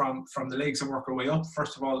start from the legs and work our way up,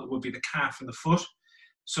 first of all, it would be the calf and the foot.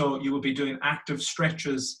 So you would be doing active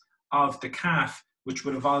stretches of the calf, which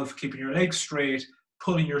would involve keeping your legs straight,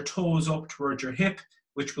 pulling your toes up towards your hip,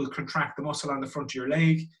 which will contract the muscle on the front of your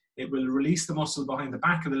leg. It will release the muscle behind the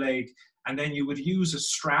back of the leg. And then you would use a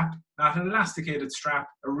strap, not an elasticated strap,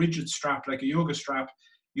 a rigid strap like a yoga strap.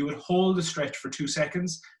 You would hold the stretch for 2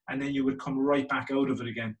 seconds, and then you would come right back out of it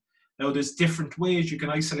again. Now, there's different ways you can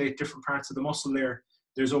isolate different parts of the muscle there.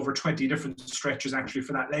 There's over 20 different stretches actually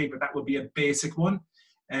for that leg, but that would be a basic one.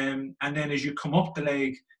 And then as you come up the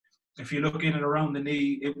leg, if you look in and around the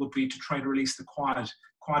knee, it would be to try to release the quad.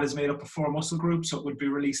 Quad is made up of 4 muscle groups, so it would be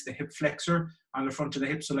release the hip flexor on the front of the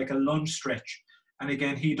hip, so like a lunge stretch. And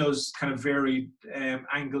again, he does kind of varied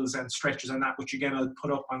angles and stretches on that, which again, I'll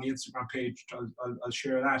put up on the Instagram page. I'll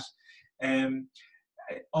share that.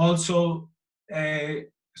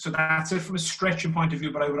 So that's it from a stretching point of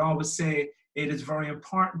view, but I would always say it is very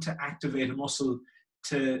important to activate a muscle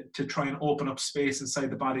to try and open up space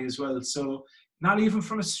inside the body as well. So not even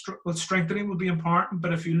from strengthening would be important,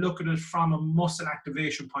 but if you look at it from a muscle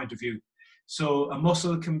activation point of view. So a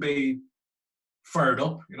muscle can be fired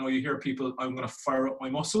up. You hear people, I'm going to fire up my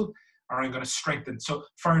muscle, or I'm going to strengthen. So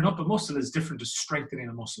firing up a muscle is different to strengthening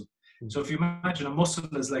a muscle. So if you imagine a muscle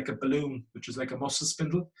is like a balloon, which is like a muscle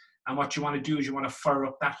spindle, and what you want to do is you want to fire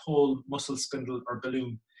up that whole muscle spindle or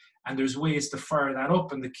balloon. And there's ways to fire that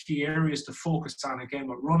up, and the key areas to focus on, again,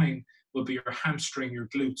 with running will be your hamstring, your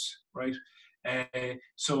glutes, right?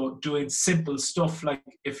 So doing simple stuff like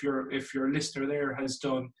if your listener there has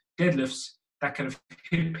done deadlifts, that kind of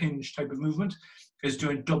hip hinge type of movement, is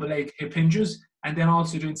doing double leg hip hinges, and then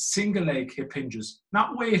also doing single leg hip hinges,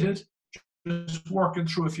 not weighted, just working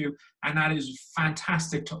through a few, and that is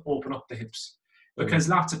fantastic to open up the hips, because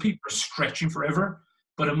lots of people are stretching forever.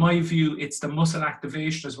 But in my view, it's the muscle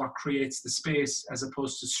activation is what creates the space, as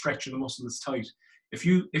opposed to stretching the muscle that's tight. If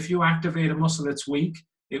you activate a muscle that's weak,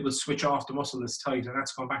 it will switch off the muscle that's tight, and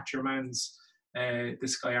that's going back to your man's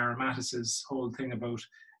this guy Aaron Mattis's whole thing about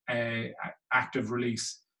active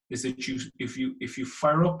release. Is that if you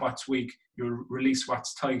fire up what's weak, you'll release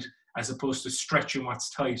what's tight, as opposed to stretching what's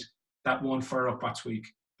tight. That won't fire up what's weak.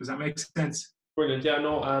 Does that make sense? Brilliant. Yeah,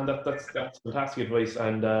 no, and that's fantastic advice.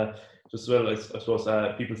 And just as well, I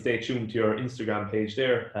suppose people stay tuned to your Instagram page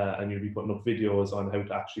there, and you'll be putting up videos on how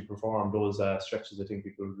to actually perform those stretches. I think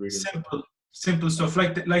people would really simple stuff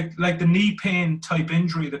like the knee pain type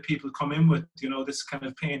injury that people come in with. This kind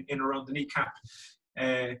of pain in around the kneecap.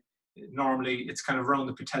 Normally, it's kind of around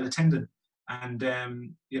the patella tendon, and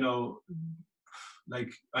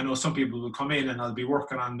like I know some people will come in and I'll be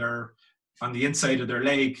working on the inside of their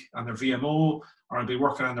leg, on their VMO, or I'll be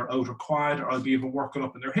working on their outer quad, or I'll be even working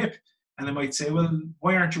up in their hip. And they might say, well,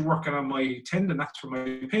 why aren't you working on my tendon? That's where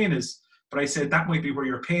my pain is. But I said, that might be where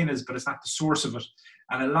your pain is, but it's not the source of it.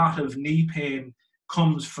 And a lot of knee pain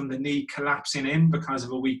comes from the knee collapsing in because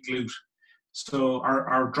of a weak glute. So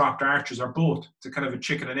our dropped arches are both. It's a kind of a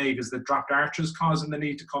chicken and egg. Is the dropped arches causing the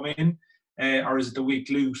knee to come in, or is it the weak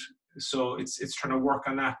glute? So it's trying to work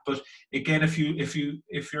on that. But again, if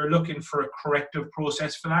you're looking for a corrective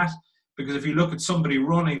process for that, because if you look at somebody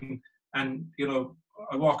running, and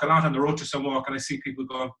I walk a lot on the Rochester walk, and I see people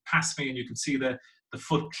going past me, and you can see the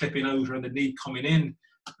foot clipping out or the knee coming in.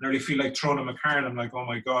 I nearly feel like throwing them a card. I'm like, oh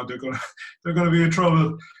my God, they're gonna be in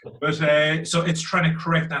trouble. But so it's trying to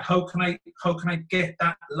correct that. How can I get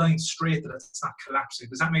that line straight, that it's not collapsing?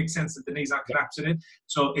 Does that make sense, that the knee's not collapsing in?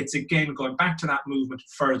 So it's again going back to that movement,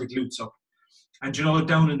 fire the glutes up. And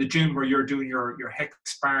down in the gym where you're doing your hex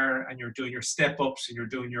bar, and you're doing your step ups, and you're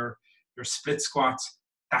doing your split squats,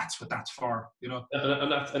 that's what that's for,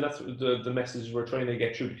 And that's the message we're trying to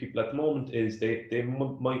get through to people at the moment, is they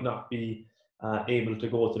might not be able to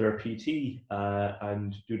go to their PT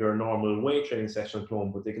and do their normal weight training session at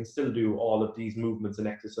home, but they can still do all of these movements and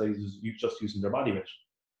exercises just using their body weight.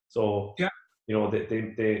 So yeah,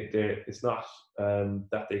 they it's not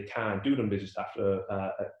that they can't do them; they just have to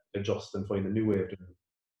adjust and find a new way of doing them.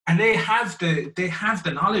 And they have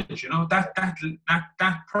the knowledge.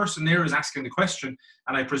 That person there is asking the question,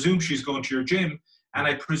 and I presume she's going to your gym, and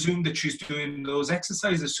I presume that she's doing those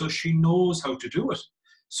exercises, so she knows how to do it.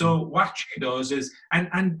 So what she does is,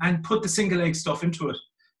 and put the single leg stuff into it.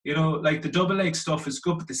 Like the double leg stuff is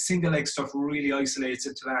good, but the single leg stuff really isolates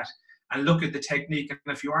into that. And look at the technique. And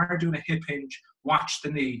if you are doing a hip hinge, watch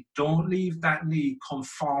the knee. Don't leave that knee come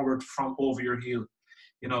forward from over your heel.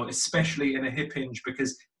 Especially in a hip hinge,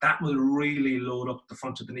 because that will really load up the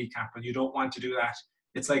front of the kneecap, and you don't want to do that.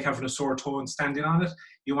 It's like having a sore toe and standing on it.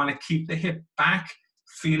 You want to keep the hip back.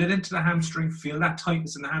 Feel it into the hamstring, feel that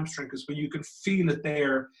tightness in the hamstring, because when you can feel it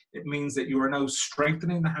there, it means that you are now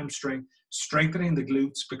strengthening the hamstring, strengthening the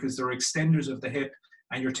glutes, because they're extenders of the hip,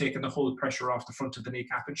 and you're taking the whole pressure off the front of the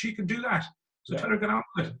kneecap. And she can do that. So tell her to get on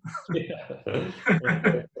with it.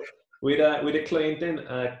 Yeah. We had a client then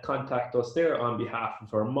contact us there on behalf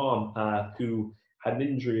of her mom, who had an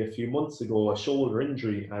injury a few months ago, a shoulder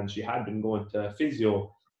injury, and she had been going to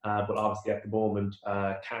physio. But obviously at the moment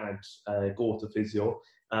can't go to physio,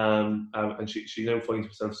 and she now finds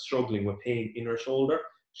herself struggling with pain in her shoulder.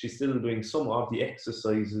 She's still doing some of the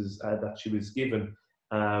exercises that she was given,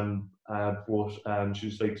 but she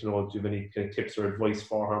was like to know, do you have any kind of tips or advice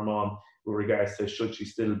for her mom with regards to should she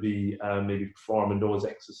still be maybe performing those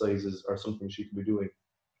exercises, or something she could be doing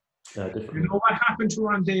differently? You know what happened to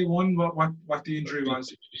her on day one? What the injury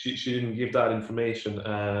was? She didn't give that information.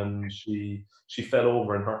 She fell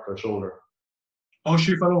over and hurt her shoulder. Oh,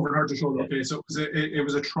 she fell over and hurt her shoulder. Okay, so it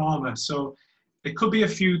was a trauma. So it could be a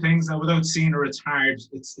few things. Now, without seeing her, it's hard.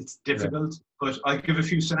 It's difficult. But I'll give a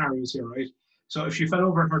few scenarios here, right? So if she fell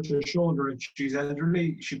over and hurt her shoulder, and she's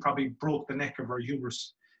elderly, she probably broke the neck of her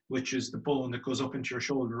humerus, which is the bone that goes up into your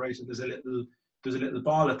shoulder, right? And there's a little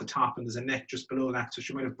ball at the top, and there's a neck just below that. So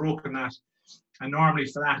she might have broken that. And normally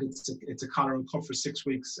for that, it's a collar and cuff for 6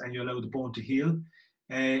 weeks, and you allow the bone to heal.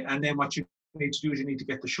 And then what you need to do is you need to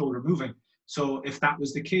get the shoulder moving. So if that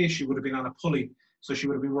was the case, she would have been on a pulley. So she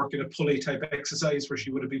would have been working a pulley type exercise where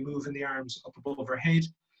she would have been moving the arms up above her head.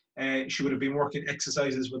 She would have been working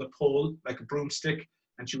exercises with a pole, like a broomstick,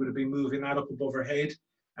 and she would have been moving that up above her head.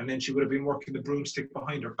 And then she would have been working the broomstick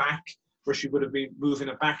behind her back, where she would have been moving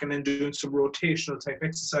it back and then doing some rotational type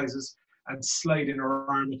exercises and sliding her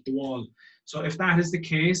arm up the wall. So if that is the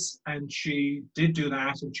case, and she did do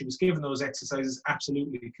that and she was given those exercises,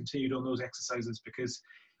 absolutely continued on those exercises, because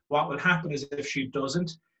what will happen is if she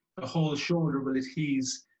doesn't, the whole shoulder will adhese,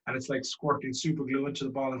 and it's like squirting super glue into the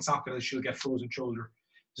ball and socket, and she'll get frozen shoulder.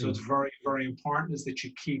 So it's very, very important is that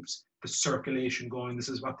she keeps the circulation going. This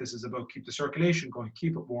is what this is about. Keep the circulation going,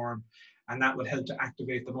 keep it warm, and that would help to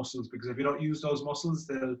activate the muscles, because if you don't use those muscles,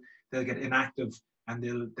 they'll get inactive and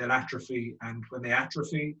they'll atrophy. And when they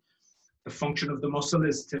atrophy, the function of the muscle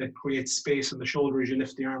is to create space in the shoulder as you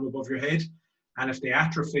lift the arm above your head. And if they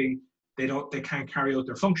atrophy, they can't carry out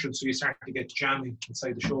their function. So you start to get jamming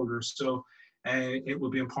inside the shoulder. So it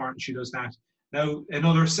will be important she does that. Now,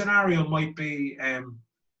 another scenario might be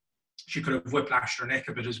she could have whiplashed her neck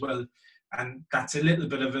a bit as well. And that's a little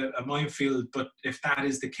bit of a minefield. But if that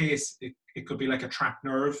is the case, it could be like a trapped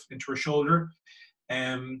nerve into her shoulder.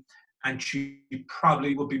 And she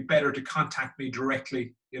probably would be better to contact me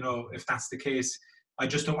directly, if that's the case. I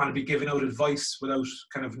just don't want to be giving out advice without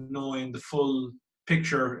kind of knowing the full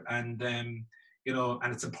picture, and and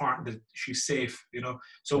it's important that she's safe,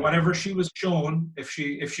 So whatever she was shown, if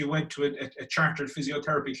she went to a chartered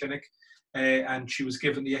physiotherapy clinic and she was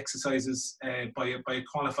given the exercises by a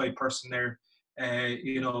qualified person there,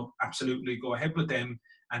 absolutely go ahead with them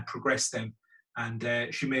and progress them.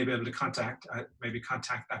 And she may be able to contact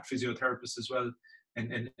that physiotherapist as well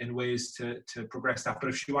in ways to progress that. But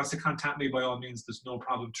if she wants to contact me, by all means, there's no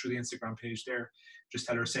problem through the Instagram page there. Just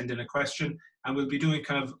tell her, send in a question, and we'll be doing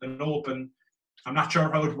kind of an open. I'm not sure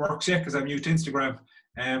how it works yet because I'm new to Instagram.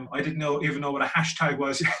 I didn't even know what a hashtag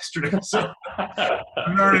was yesterday. So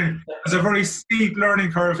I'm learning. There's a very steep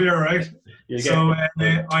learning curve here, right? So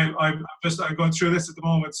I'm going through this at the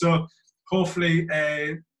moment. So hopefully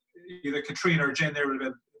either Katrina or Jen there will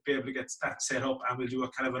be able to get that set up, and we'll do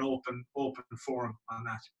a kind of an open forum on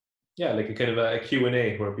that. Yeah, like a kind of a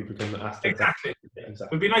Q&A where people can ask. Exactly. It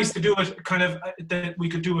would be nice to do it kind of that we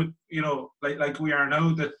could do it, like we are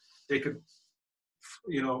now, that they could,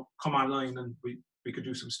 come online and we could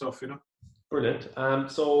do some stuff, Brilliant.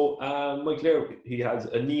 So Michael here, he has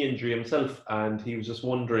a knee injury himself, and he was just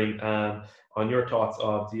wondering on your thoughts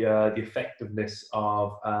of the effectiveness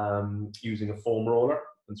of using a foam roller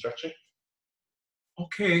and stretching.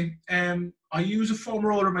 Okay, I use a foam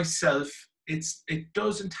roller myself. It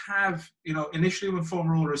doesn't have, initially when foam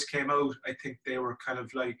rollers came out, I think they were kind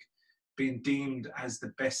of like being deemed as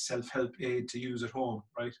the best self-help aid to use at home,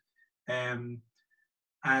 right? And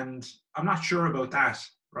I'm not sure about that,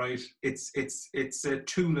 right? It's a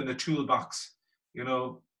tool in a toolbox,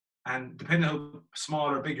 and depending how small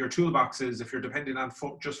or big your toolbox is, if you're depending on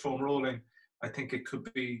just foam rolling, I think it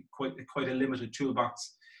could be quite a limited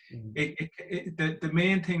toolbox. The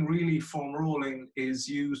main thing really foam rolling is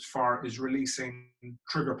used for is releasing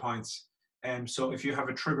trigger points. So if you have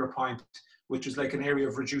a trigger point, which is like an area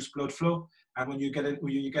of reduced blood flow, and when you get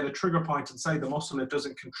a trigger point inside the muscle, it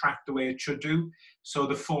doesn't contract the way it should do. So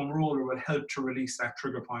the foam roller will help to release that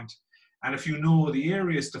trigger point. And if you know the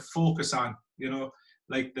areas to focus on,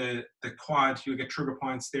 like the quad, you'll get trigger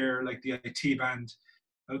points there, like the IT band.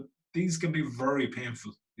 These can be very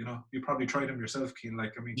painful. You probably tried them yourself, Keane.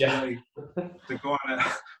 To go on a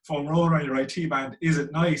foam roller on your IT band, is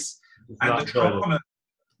it nice? And the trauma,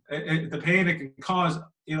 the pain it can cause,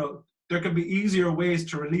 there can be easier ways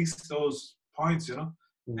to release those points,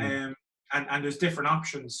 and there's different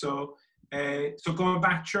options. So going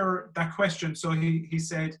back to that question, so he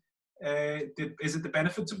said, is it the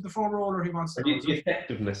benefits of the foam roller he wants to know? The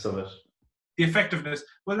effectiveness of it. The effectiveness.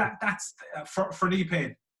 Well, that's for knee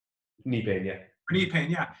pain. Knee pain, yeah. Knee pain,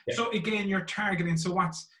 yeah. So again, you're targeting. So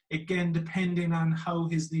what's, again, depending on how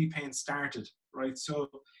his knee pain started, right? So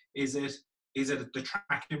is it the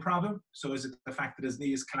tracking problem? So is it the fact that his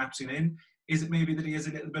knee is collapsing in? Is it maybe that he has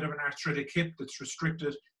a little bit of an arthritic hip that's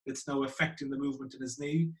restricted, that's now affecting the movement in his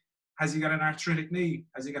knee? Has he got an arthritic knee?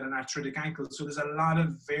 Has he got an arthritic ankle? So there's a lot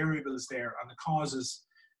of variables there on the causes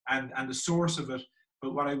and the source of it.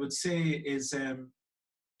 But what I would say is,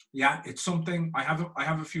 it's something. I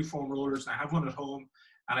have a few foam rollers. I have one at home,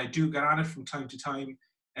 and I do get on it from time to time.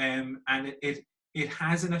 And it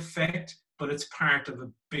has an effect, but it's part of a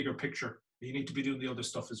bigger picture. You need to be doing the other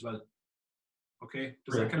stuff as well. Okay,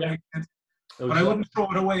 does that kind of make sense? But I wouldn't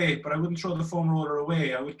throw it away. But I wouldn't throw the foam roller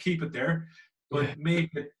away. I would keep it there, but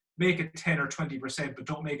make it 10 or 20%, but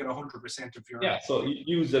don't make it 100% of your. Yeah, so you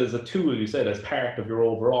use it as a tool, you said, as part of your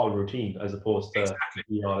overall routine, as opposed to Exactly.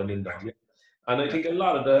 be all in that. Yeah. And I think a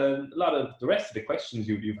lot of the rest of the questions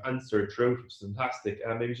you've answered throughout was fantastic.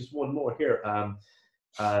 Maybe just one more here,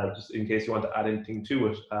 just in case you want to add anything to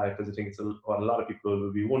it, because I think it's what a lot of people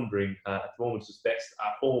will be wondering at the moment. Is best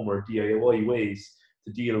at home or DIY ways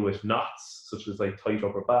to deal with knots, such as like tight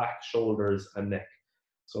upper back, shoulders, and neck.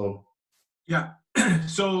 So yeah.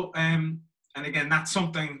 So and again, that's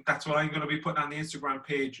what I'm going to be putting on the Instagram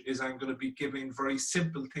page. Is I'm going to be giving very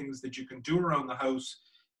simple things that you can do around the house,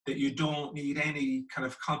 that you don't need any kind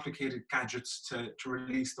of complicated gadgets to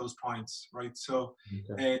release those points, right? So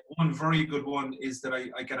one very good one is that I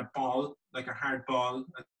get a ball, like a hard ball.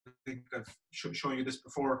 I think I've shown you this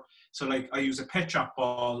before. So like I use a pet shop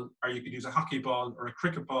ball, or you could use a hockey ball or a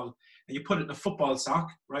cricket ball, and you put it in a football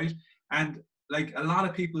sock, right? And like a lot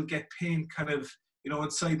of people get pain kind of,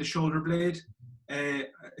 inside the shoulder blade, or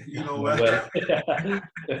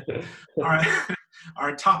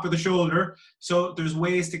on top of the shoulder. So there's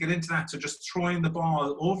ways to get into that. So just throwing the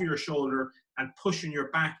ball over your shoulder and pushing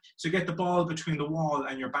your back. So get the ball between the wall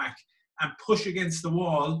and your back and push against the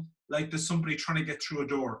wall like there's somebody trying to get through a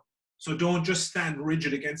door. So don't just stand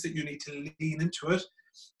rigid against it. You need to lean into it.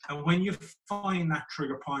 And when you find that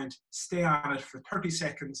trigger point, stay on it for 30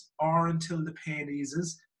 seconds or until the pain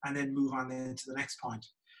eases, and then move on into the next point.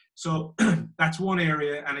 So that's one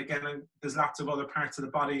area. And again, there's lots of other parts of the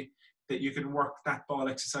body that you can work that ball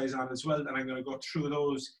exercise on as well. And I'm going to go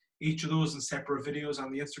through each of those in separate videos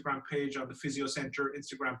on the Instagram page, on the Physio Centre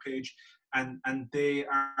Instagram page. And they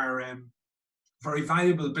are very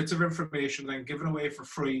valuable bits of information that I'm giving away for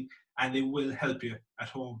free, and they will help you at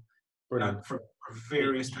home. For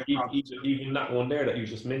various types of problems. Even that one there that you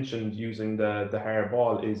just mentioned, using the hard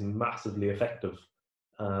ball, is massively effective.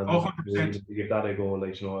 100%. To give that a go,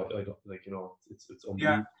 it's unbelievable.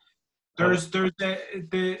 Yeah. There's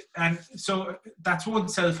and so that's one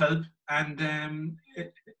self-help, and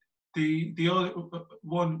the other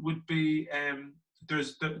one would be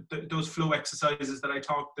there's those flow exercises that I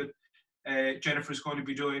talked that Jennifer's going to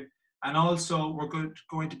be doing, and also we're going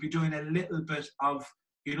to be doing a little bit of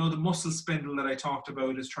the muscle spindle that I talked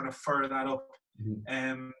about, is trying to fire that up.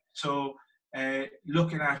 So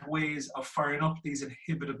looking at ways of firing up these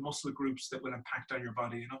inhibited muscle groups that will impact on your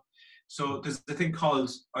body, So there's the thing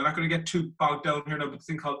called, I'm not going to get too bogged down here now, but the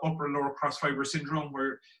thing called upper and lower cross fiber syndrome,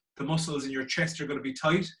 where the muscles in your chest are going to be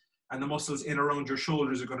tight and the muscles in around your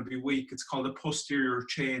shoulders are going to be weak. It's called the posterior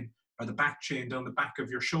chain, or the back chain, down the back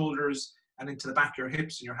of your shoulders and into the back of your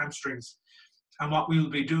hips and your hamstrings. And what we'll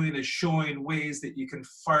be doing is showing ways that you can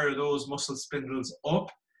fire those muscle spindles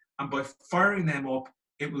up. And by firing them up,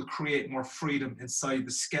 it will create more freedom inside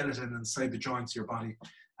the skeleton, inside the joints of your body.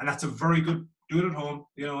 And that's a very good, do it at home,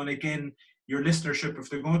 and again, your listenership, if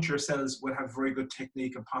they're going to yourselves, will have very good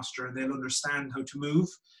technique and posture, and they'll understand how to move.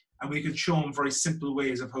 And we can show them very simple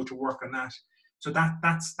ways of how to work on that. So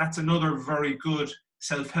that's another very good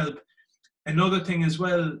self-help. Another thing as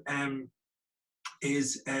well,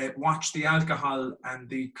 is watch the alcohol and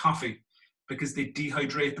the coffee, because they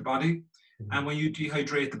dehydrate the body. And when you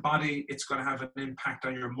dehydrate the body, it's going to have an impact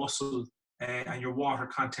on your muscle and your water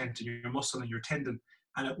content in your muscle and your tendon.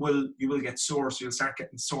 And you will get sore. So you'll start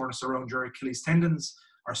getting soreness around your Achilles tendons,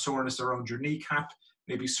 or soreness around your kneecap,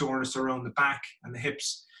 maybe soreness around the back and the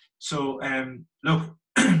hips. So look,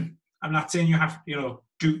 I'm not saying you have,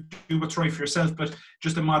 do what's right for yourself, but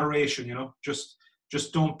just in moderation,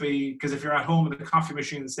 just don't be, because if you're at home and the coffee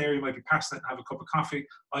machine is there, you might be passing it and have a cup of coffee.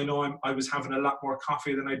 I know I was having a lot more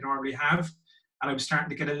coffee than I'd normally have, and I was starting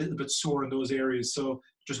to get a little bit sore in those areas. So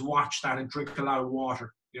just watch that and drink a lot of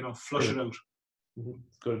water, flush it out.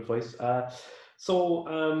 It's good advice.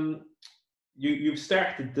 You've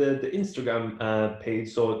started the Instagram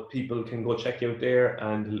page, so people can go check you out there,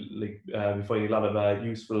 and we find a lot of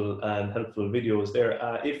useful and helpful videos there.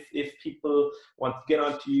 If people want to get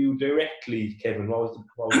onto you directly, Kevin, what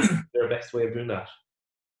was their best way of doing that?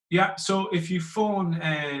 Yeah, so if you phone,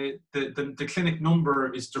 the clinic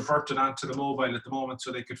number is diverted onto the mobile at the moment,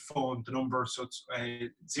 so they could phone the number. So it's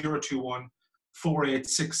 021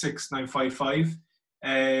 4866 955.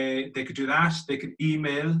 They could do that. They could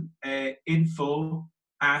email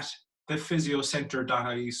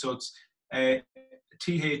info@thephysiocentre.ie. So it's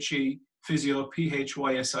THE physio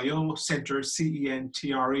PHYSIO centre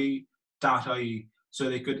CENTRE.ie. So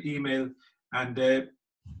they could email, and they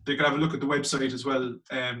could have a look at the website as well.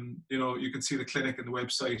 You can see the clinic and the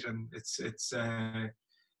website, and it's a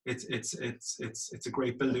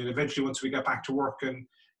great building. Eventually, once we get back to work and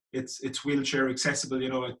it's wheelchair accessible. You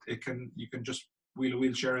know, you can just wheel a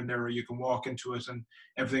wheelchair in there, or you can walk into it, and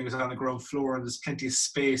everything is on the ground floor, and there's plenty of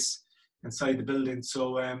space inside the building.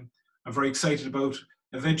 So I'm very excited about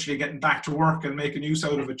eventually getting back to work and making use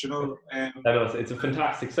out of it. You know, I know it's a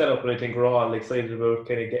fantastic setup, and I think we're all excited about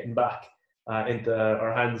kind of getting back into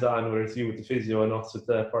our hands-on, whether it's you with the physio and us with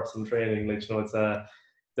the personal training. Like, you know,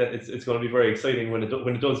 it's going to be very exciting when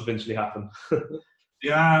it does eventually happen.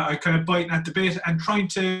 Yeah, I kind of biting at the bit and trying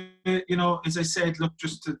to, you know, as I said, look,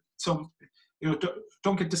 just to you know,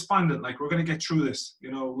 don't get despondent. Like, we're going to get through this.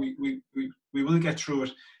 You know, we will get through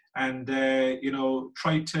it, and you know,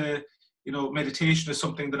 try to, you know, meditation is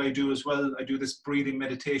something that I do as well. I do this breathing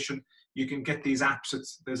meditation. You can get these apps.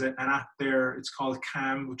 There's an app there. It's called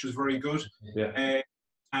Calm, which is very good. Yeah.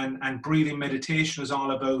 And breathing meditation is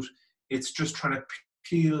all about. It's just trying to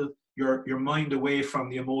peel your mind away from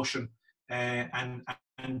the emotion. And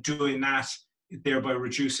doing that, thereby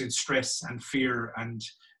reducing stress and fear and,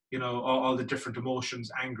 you know, all the different emotions,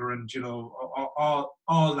 anger, and, you know,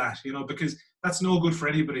 all that, you know, because that's no good for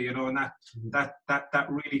anybody, you know, and that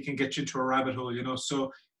really can get you into a rabbit hole, you know.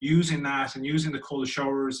 So using that and using the cold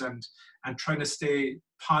showers and trying to stay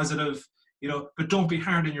positive, you know, but don't be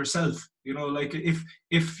hard on yourself, you know. Like,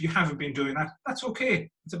 if you haven't been doing that, that's okay.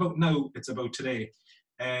 It's about now. It's about today.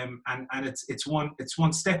 And it's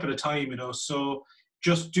one step at a time, you know. So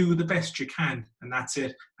just do the best you can, and that's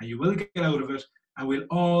it. And you will get out of it, and we'll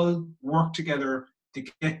all work together to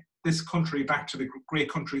get this country back to the great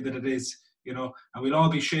country that it is, you know. And we'll all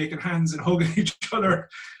be shaking hands and hugging each other,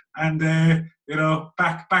 and you know,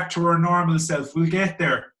 back to our normal self. We'll get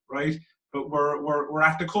there, right? But we're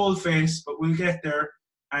at the cold face, but we'll get there.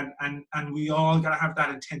 And we all got to have that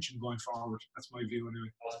intention going forward. That's my view anyway.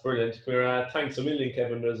 That's brilliant. Thanks a million,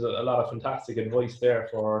 Kevin. There's a lot of fantastic advice there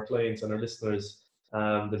for our clients and our listeners.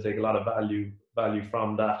 They take a lot of value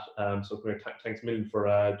from that. So thanks a million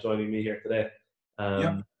for joining me here today.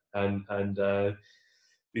 Yep. And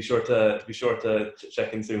be sure to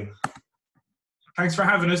check in soon. Thanks for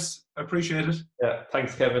having us. I appreciate it. Yeah,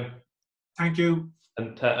 thanks, Kevin. Thank you.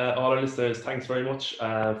 And all our listeners, thanks very much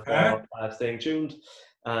for staying tuned.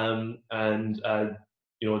 And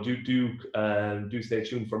you know, do stay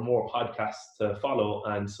tuned for more podcasts to follow,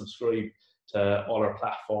 and subscribe to all our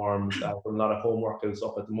platforms. A lot of home workouts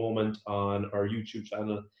up at the moment on our YouTube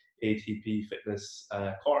channel, ATP Fitness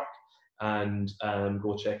Cork, and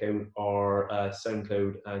go check out our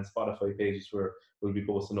SoundCloud and Spotify pages, where we'll be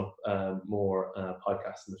posting up more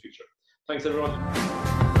podcasts in the future. Thanks, everyone.